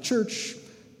Catholic Church,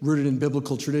 rooted in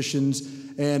biblical traditions.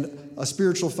 And a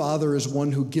spiritual father is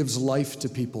one who gives life to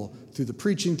people through the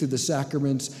preaching, through the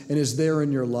sacraments, and is there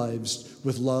in your lives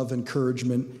with love,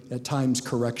 encouragement, at times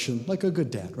correction, like a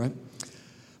good dad, right?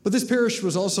 But this parish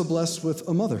was also blessed with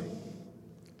a mother. And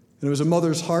it was a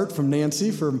mother's heart from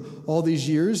Nancy for all these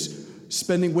years,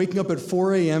 waking up at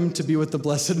 4 a.m. to be with the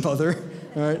Blessed Mother,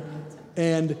 all right?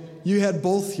 And you had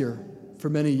both here for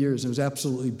many years. It was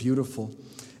absolutely beautiful.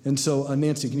 And so,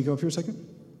 Nancy, can you come up here a second?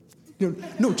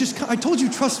 No, I told you,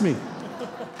 trust me.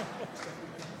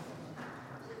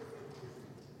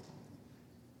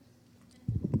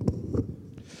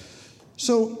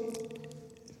 So,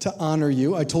 to honor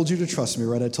you, I told you to trust me,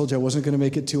 right? I told you I wasn't going to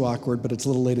make it too awkward, but it's a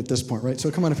little late at this point, right? So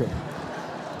come on up here.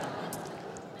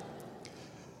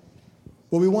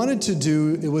 What we wanted to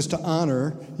do, it was to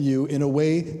honor you in a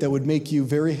way that would make you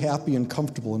very happy and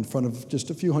comfortable in front of just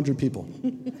a few hundred people.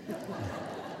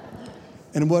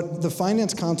 And what the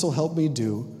Finance Council helped me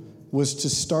do was to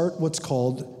start what's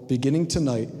called, beginning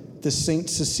tonight, the St.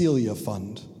 Cecilia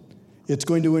Fund. It's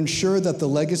going to ensure that the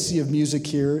legacy of music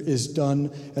here is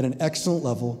done at an excellent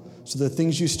level so the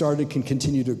things you started can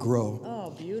continue to grow. Oh,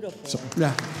 beautiful. So,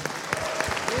 yeah.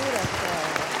 Beautiful.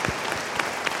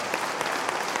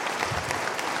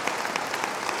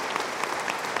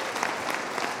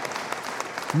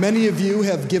 Many of you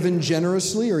have given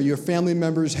generously, or your family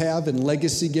members have in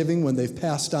legacy giving when they've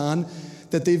passed on,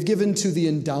 that they've given to the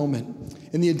endowment.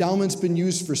 And the endowment's been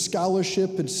used for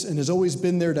scholarship and has always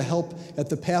been there to help at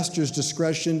the pastor's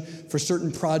discretion for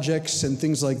certain projects and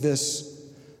things like this.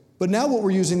 But now what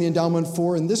we're using the endowment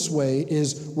for in this way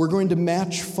is we're going to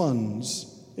match funds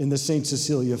in the St.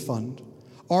 Cecilia Fund.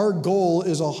 Our goal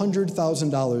is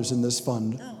 $100,000 in this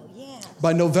fund. Oh, yeah.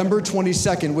 By November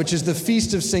 22nd, which is the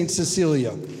Feast of St.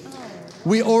 Cecilia.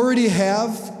 We already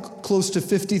have close to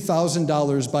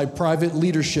 $50,000 by private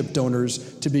leadership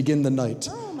donors to begin the night.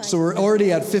 So we're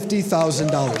already at $50,000.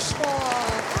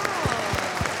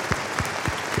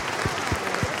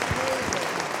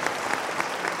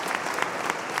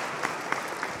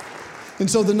 And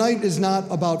so the night is not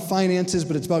about finances,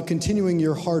 but it's about continuing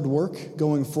your hard work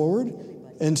going forward.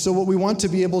 And so what we want to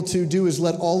be able to do is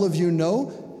let all of you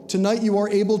know, tonight you are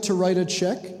able to write a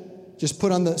check. Just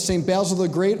put on the St. Basil the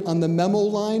Great on the memo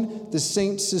line, the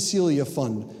St. Cecilia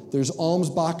Fund. There's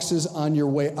alms boxes on your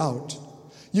way out.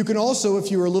 You can also,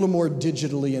 if you are a little more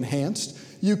digitally enhanced,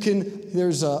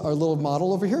 there's our little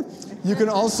model over here. You can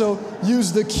also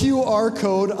use the QR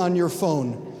code on your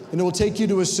phone, and it will take you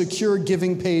to a secure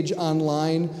giving page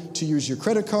online to use your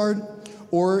credit card,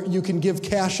 or you can give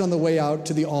cash on the way out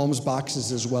to the alms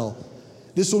boxes as well.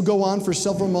 This will go on for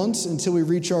several months until we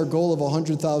reach our goal of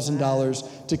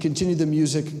 $100,000 to continue the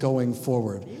music going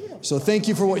forward. So thank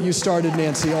you for what you started,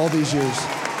 Nancy, all these years.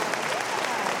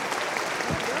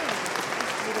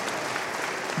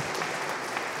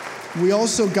 We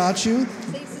also got you.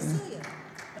 St. Cecilia.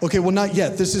 Okay, well, not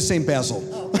yet. This is St. Basil.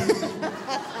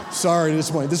 Sorry to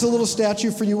disappoint. This is a little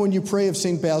statue for you when you pray of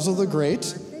St. Basil the Great.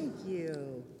 Thank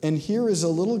you. And here is a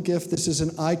little gift. This is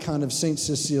an icon of St.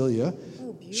 Cecilia.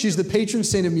 She's the patron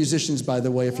saint of musicians, by the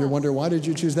way, if you're wondering why did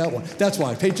you choose that one. That's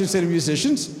why, patron saint of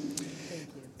musicians. Thank you.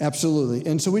 Absolutely.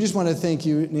 And so we just want to thank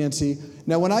you, Nancy.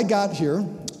 Now, when I got here,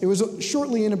 it was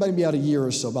shortly in, about a year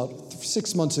or so, about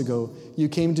 6 months ago, you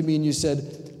came to me and you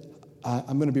said,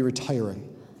 I'm going to be retiring.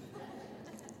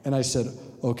 And I said,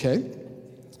 okay.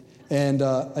 And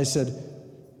I said,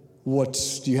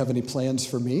 do you have any plans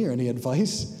for me or any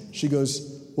advice? She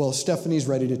goes, well, Stephanie's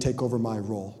ready to take over my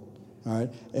role. All right.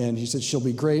 And he said, she'll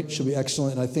be great. She'll be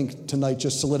excellent. And I think tonight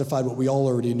just solidified what we all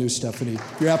already knew, Stephanie.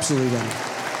 You're absolutely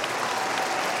right.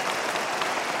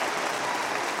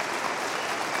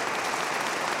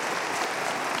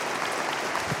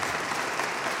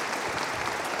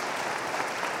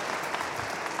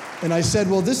 And I said,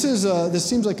 well, this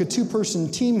seems like a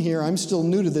two-person team here. I'm still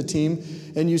new to the team.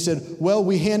 And you said, well,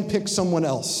 we handpicked someone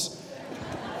else.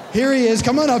 Here he is.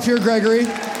 Come on up here, Gregory.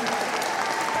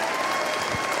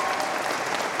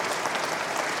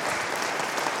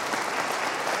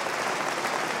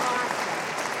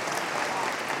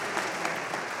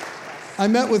 I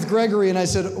met with Gregory and I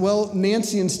said, well,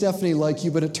 Nancy and Stephanie like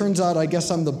you, but it turns out I guess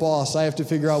I'm the boss. I have to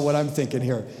figure out what I'm thinking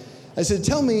here. I said,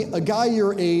 tell me, a guy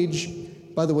your age,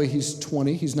 by the way, he's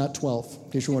 20, he's not 12,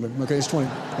 in case you're wondering. Okay, he's 20.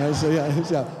 I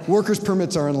said, yeah. Workers'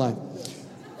 permits are in line.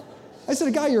 I said,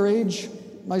 a guy your age,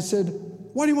 I said,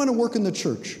 why do you want to work in the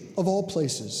church, of all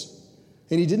places?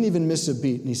 And he didn't even miss a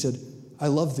beat, and he said, I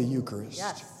love the Eucharist.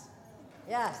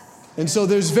 Yes. And so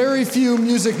there's very few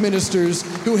music ministers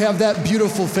who have that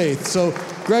beautiful faith. So,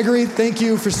 Gregory, thank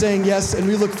you for saying yes, and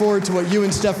we look forward to what you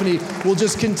and Stephanie will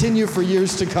just continue for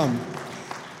years to come.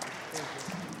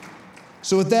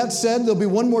 So with that said, there'll be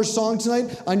one more song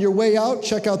tonight. On your way out,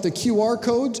 check out the QR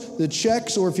codes, the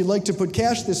checks, or if you'd like to put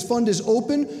cash, this fund is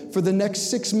open for the next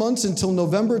 6 months until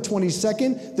November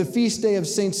 22nd, the feast day of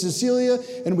St. Cecilia,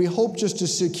 and we hope just to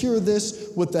secure this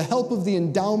with the help of the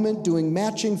endowment doing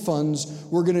matching funds.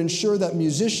 We're going to ensure that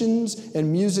musicians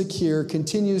and music here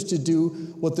continues to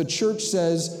do what the church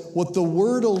says, what the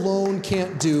word alone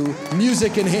can't do,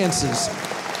 music enhances.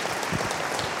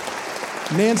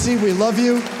 Nancy, we love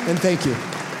you, and thank you.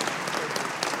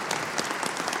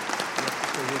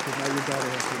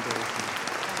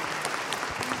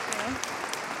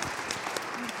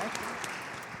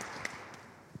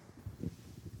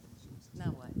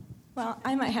 Now what? Well,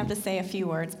 I might have to say a few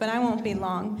words, but I won't be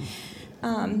long.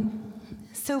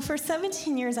 So for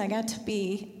 17 years, I got to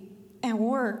be at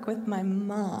work with my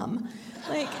mom.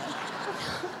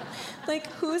 Like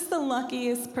who's the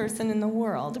luckiest person in the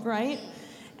world, right?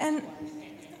 And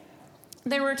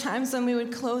there were times when we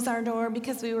would close our door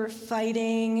because we were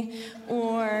fighting,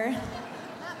 or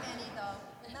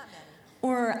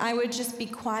I would just be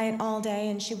quiet all day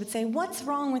and she would say, what's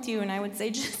wrong with you? And I would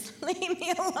say, just leave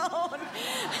me alone.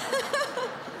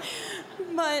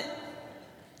 But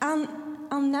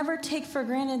I'll never take for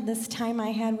granted this time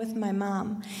I had with my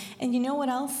mom. And you know what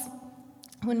else?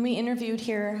 When we interviewed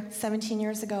here 17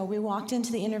 years ago, we walked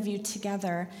into the interview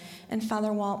together and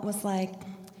Father Walt was like,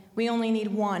 we only need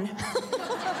one.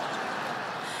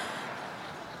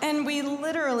 And we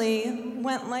literally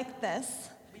went like this.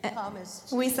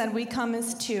 We said, we come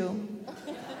as two.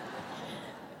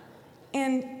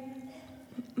 And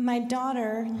my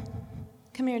daughter,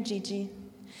 come here, Gigi.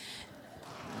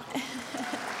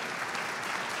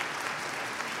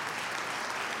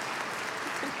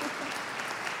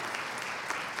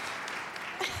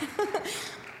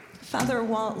 Father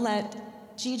Walt let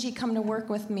Gigi come to work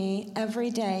with me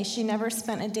every day. She never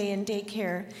spent a day in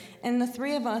daycare. And the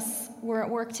three of us were at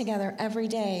work together every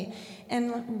day.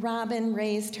 And Robin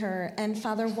raised her, and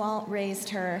Father Walt raised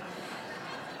her.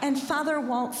 And Father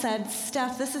Walt said,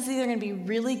 Steph, this is either going to be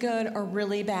really good or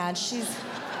really bad. She's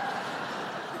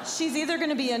either going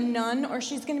to be a nun or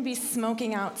she's going to be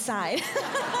smoking outside.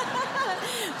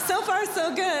 So far,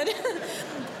 so good.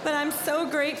 But I'm so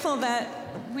grateful that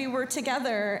we were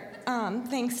together,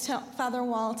 thanks to Father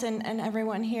Walt and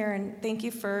everyone here, and thank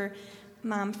you for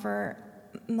Mom for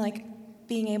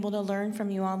being able to learn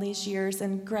from you all these years.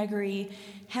 And Gregory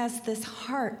has this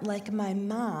heart like my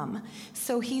mom,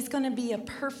 so he's going to be a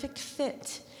perfect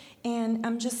fit And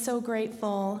I'm just so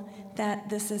grateful that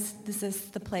this is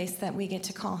the place that we get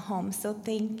to call home. So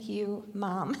thank you,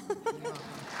 Mom.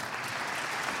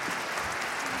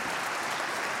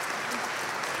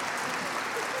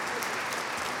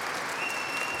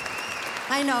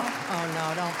 I know. Oh,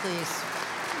 no, don't please.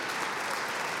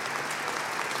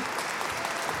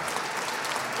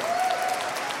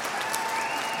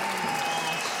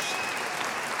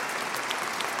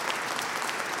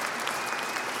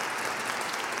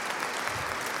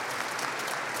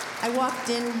 I walked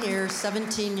in here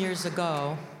 17 years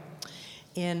ago,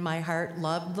 and my heart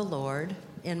loved the Lord,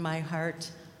 and my heart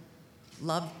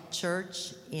loved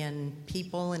church and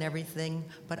people and everything,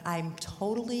 but I'm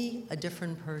totally a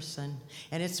different person,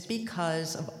 and it's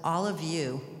because of all of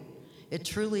you. It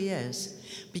truly is.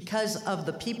 Because of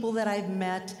the people that I've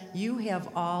met, you have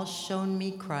all shown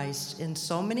me Christ in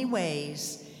so many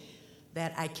ways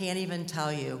that I can't even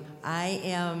tell you.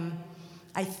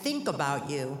 I think about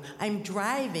you. I'm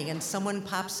driving and someone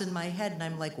pops in my head and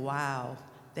I'm like, wow,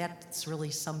 that's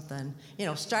really something. You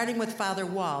know, starting with Father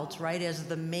Walt, right, as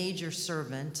the major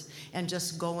servant and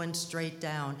just going straight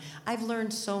down. I've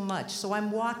learned so much. So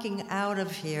I'm walking out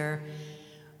of here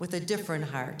with a different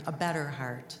heart, a better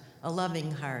heart, a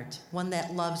loving heart, one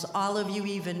that loves all of you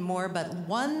even more, but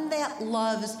one that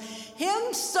loves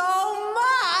him so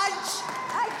much,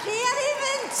 I can't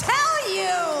even tell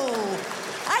you.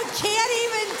 I can't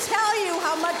even tell you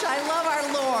how much I love our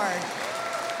Lord.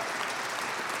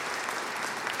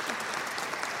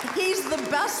 He's the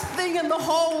best thing in the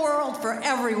whole world for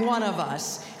every one of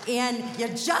us. And you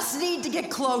just need to get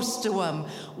close to him.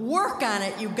 Work on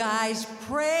it, you guys.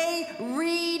 Pray,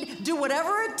 read, do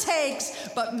whatever it takes,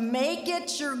 but make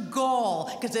it your goal,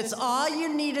 because it's all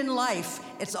you need in life.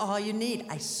 It's all you need.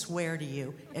 I swear to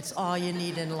you, it's all you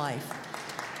need in life.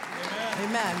 Amen.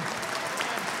 Amen.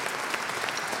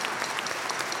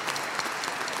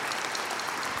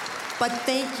 But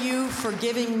thank you for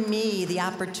giving me the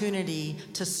opportunity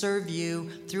to serve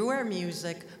you through our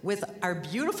music with our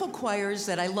beautiful choirs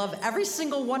that I love every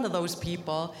single one of those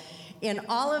people. And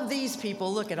all of these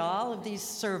people, look at all of these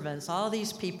servants, all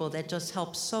these people that just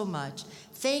help so much.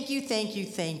 Thank you, thank you,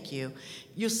 thank you.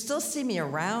 You'll still see me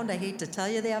around, I hate to tell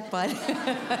you that, but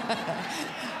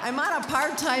I'm on a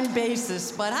part-time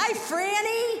basis. But hi,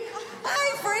 Franny.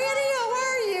 Hi, Franny, how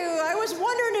are you? I was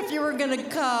wondering if you were gonna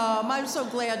come. I'm so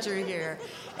glad you're here.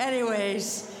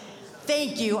 Anyways,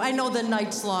 thank you. I know the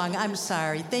night's long. I'm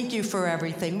sorry. Thank you for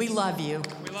everything. We love you.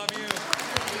 We love you.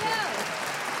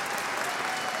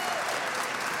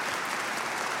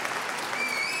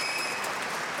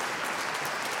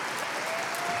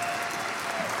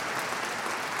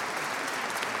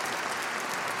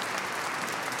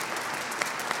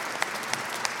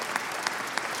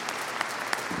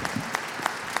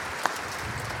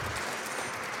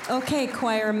 Okay,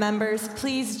 choir members,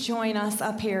 please join us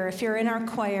up here. If you're in our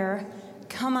choir,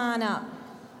 come on up.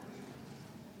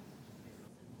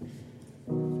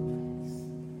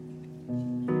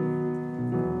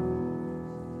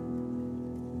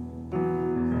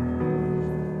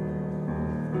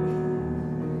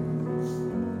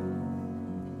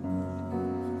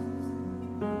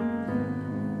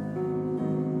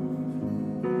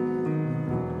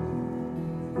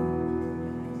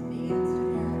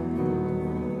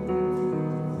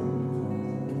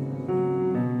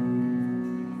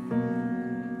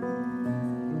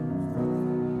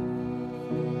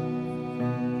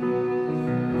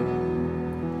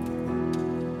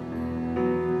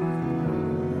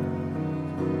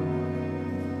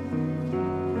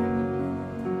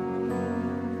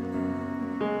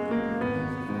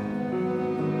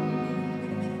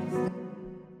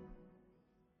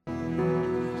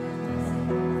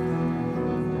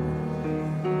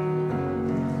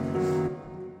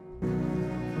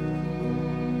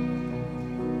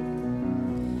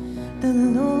 The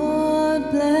Lord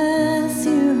bless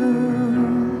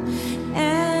you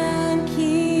and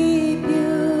keep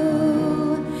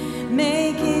you.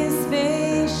 Make his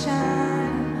face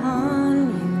shine upon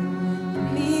you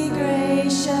and be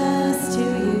gracious to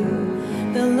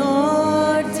you. The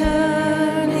Lord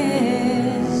turn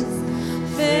his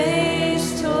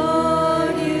face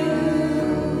toward you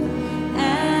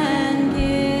and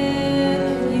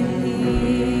give you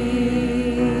peace.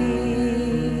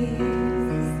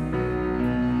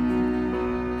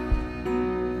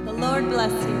 The Lord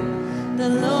bless you. The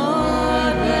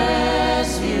Lord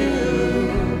bless you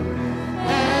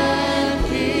and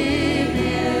keep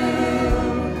you.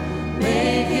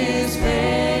 Make his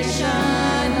face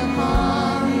shine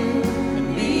upon you and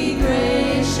be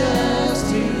gracious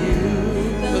to you.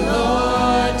 The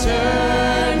Lord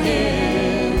turn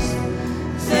his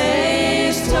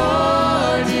face toward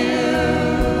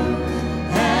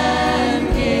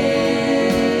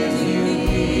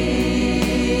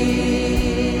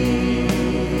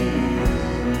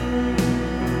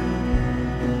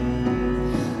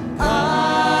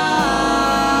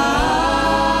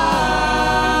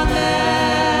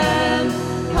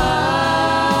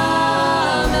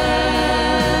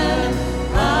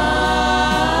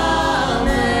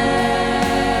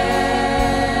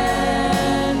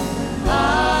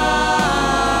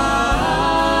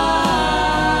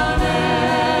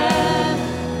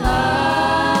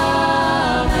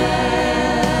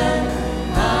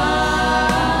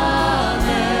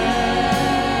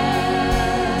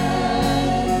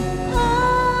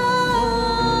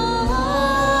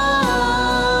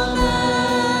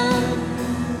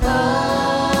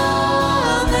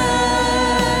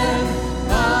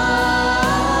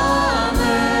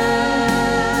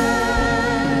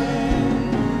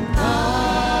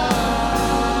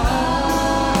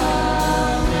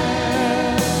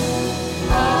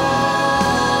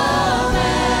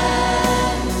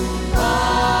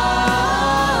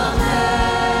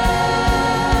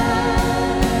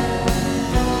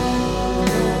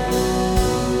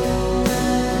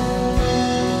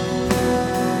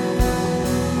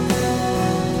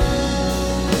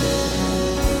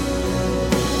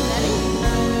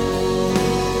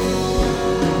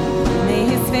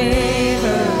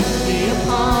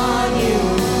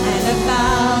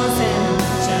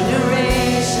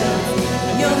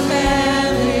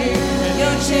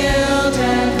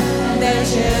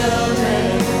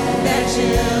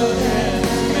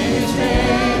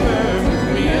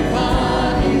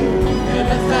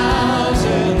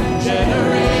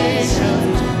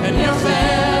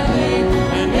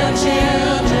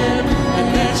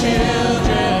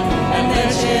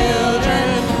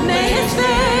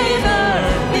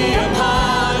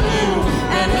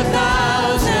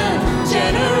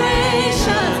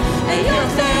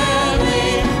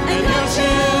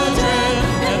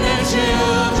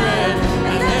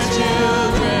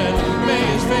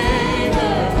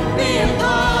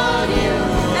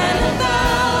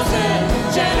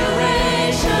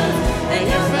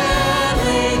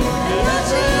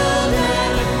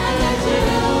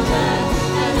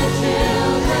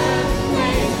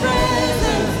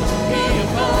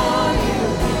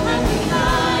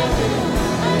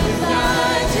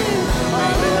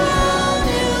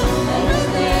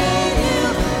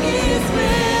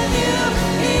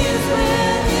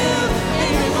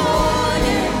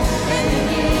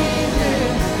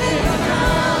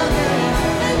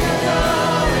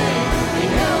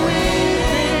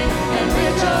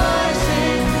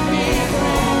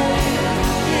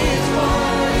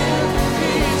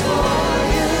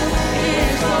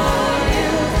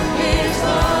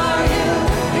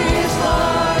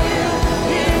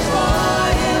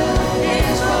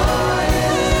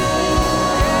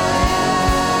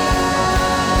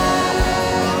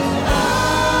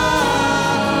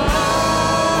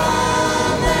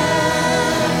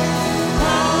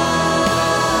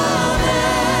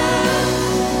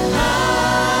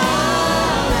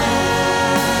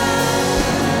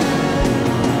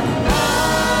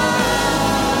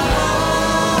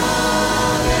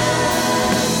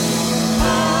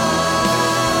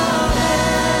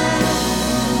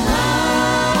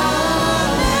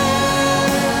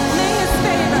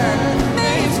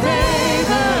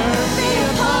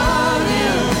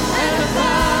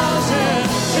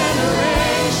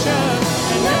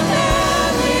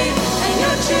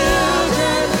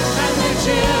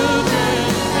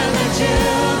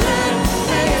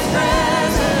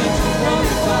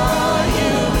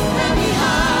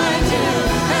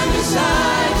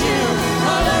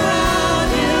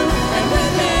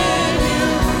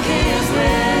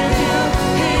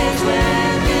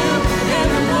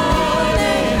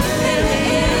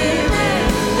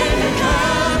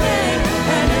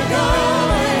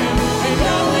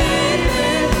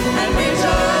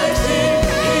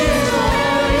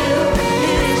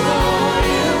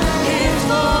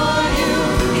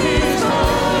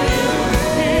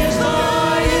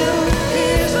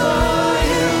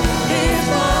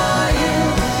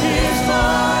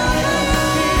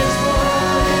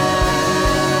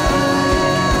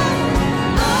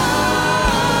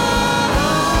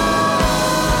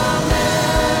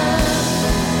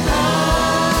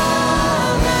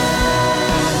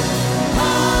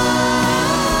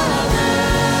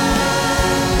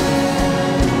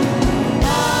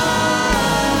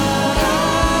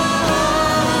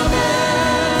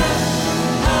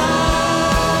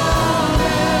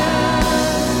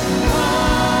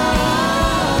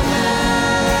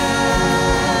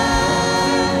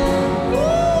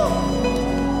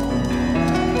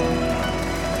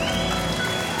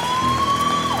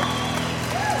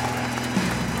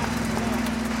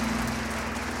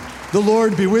The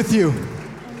Lord be with you.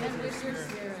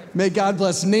 May God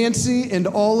bless Nancy and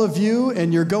all of you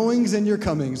and your goings and your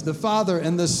comings, the Father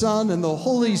and the Son and the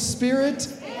Holy Spirit.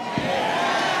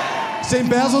 St.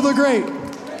 Basil the Great.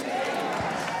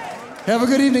 Have a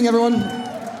good evening, everyone.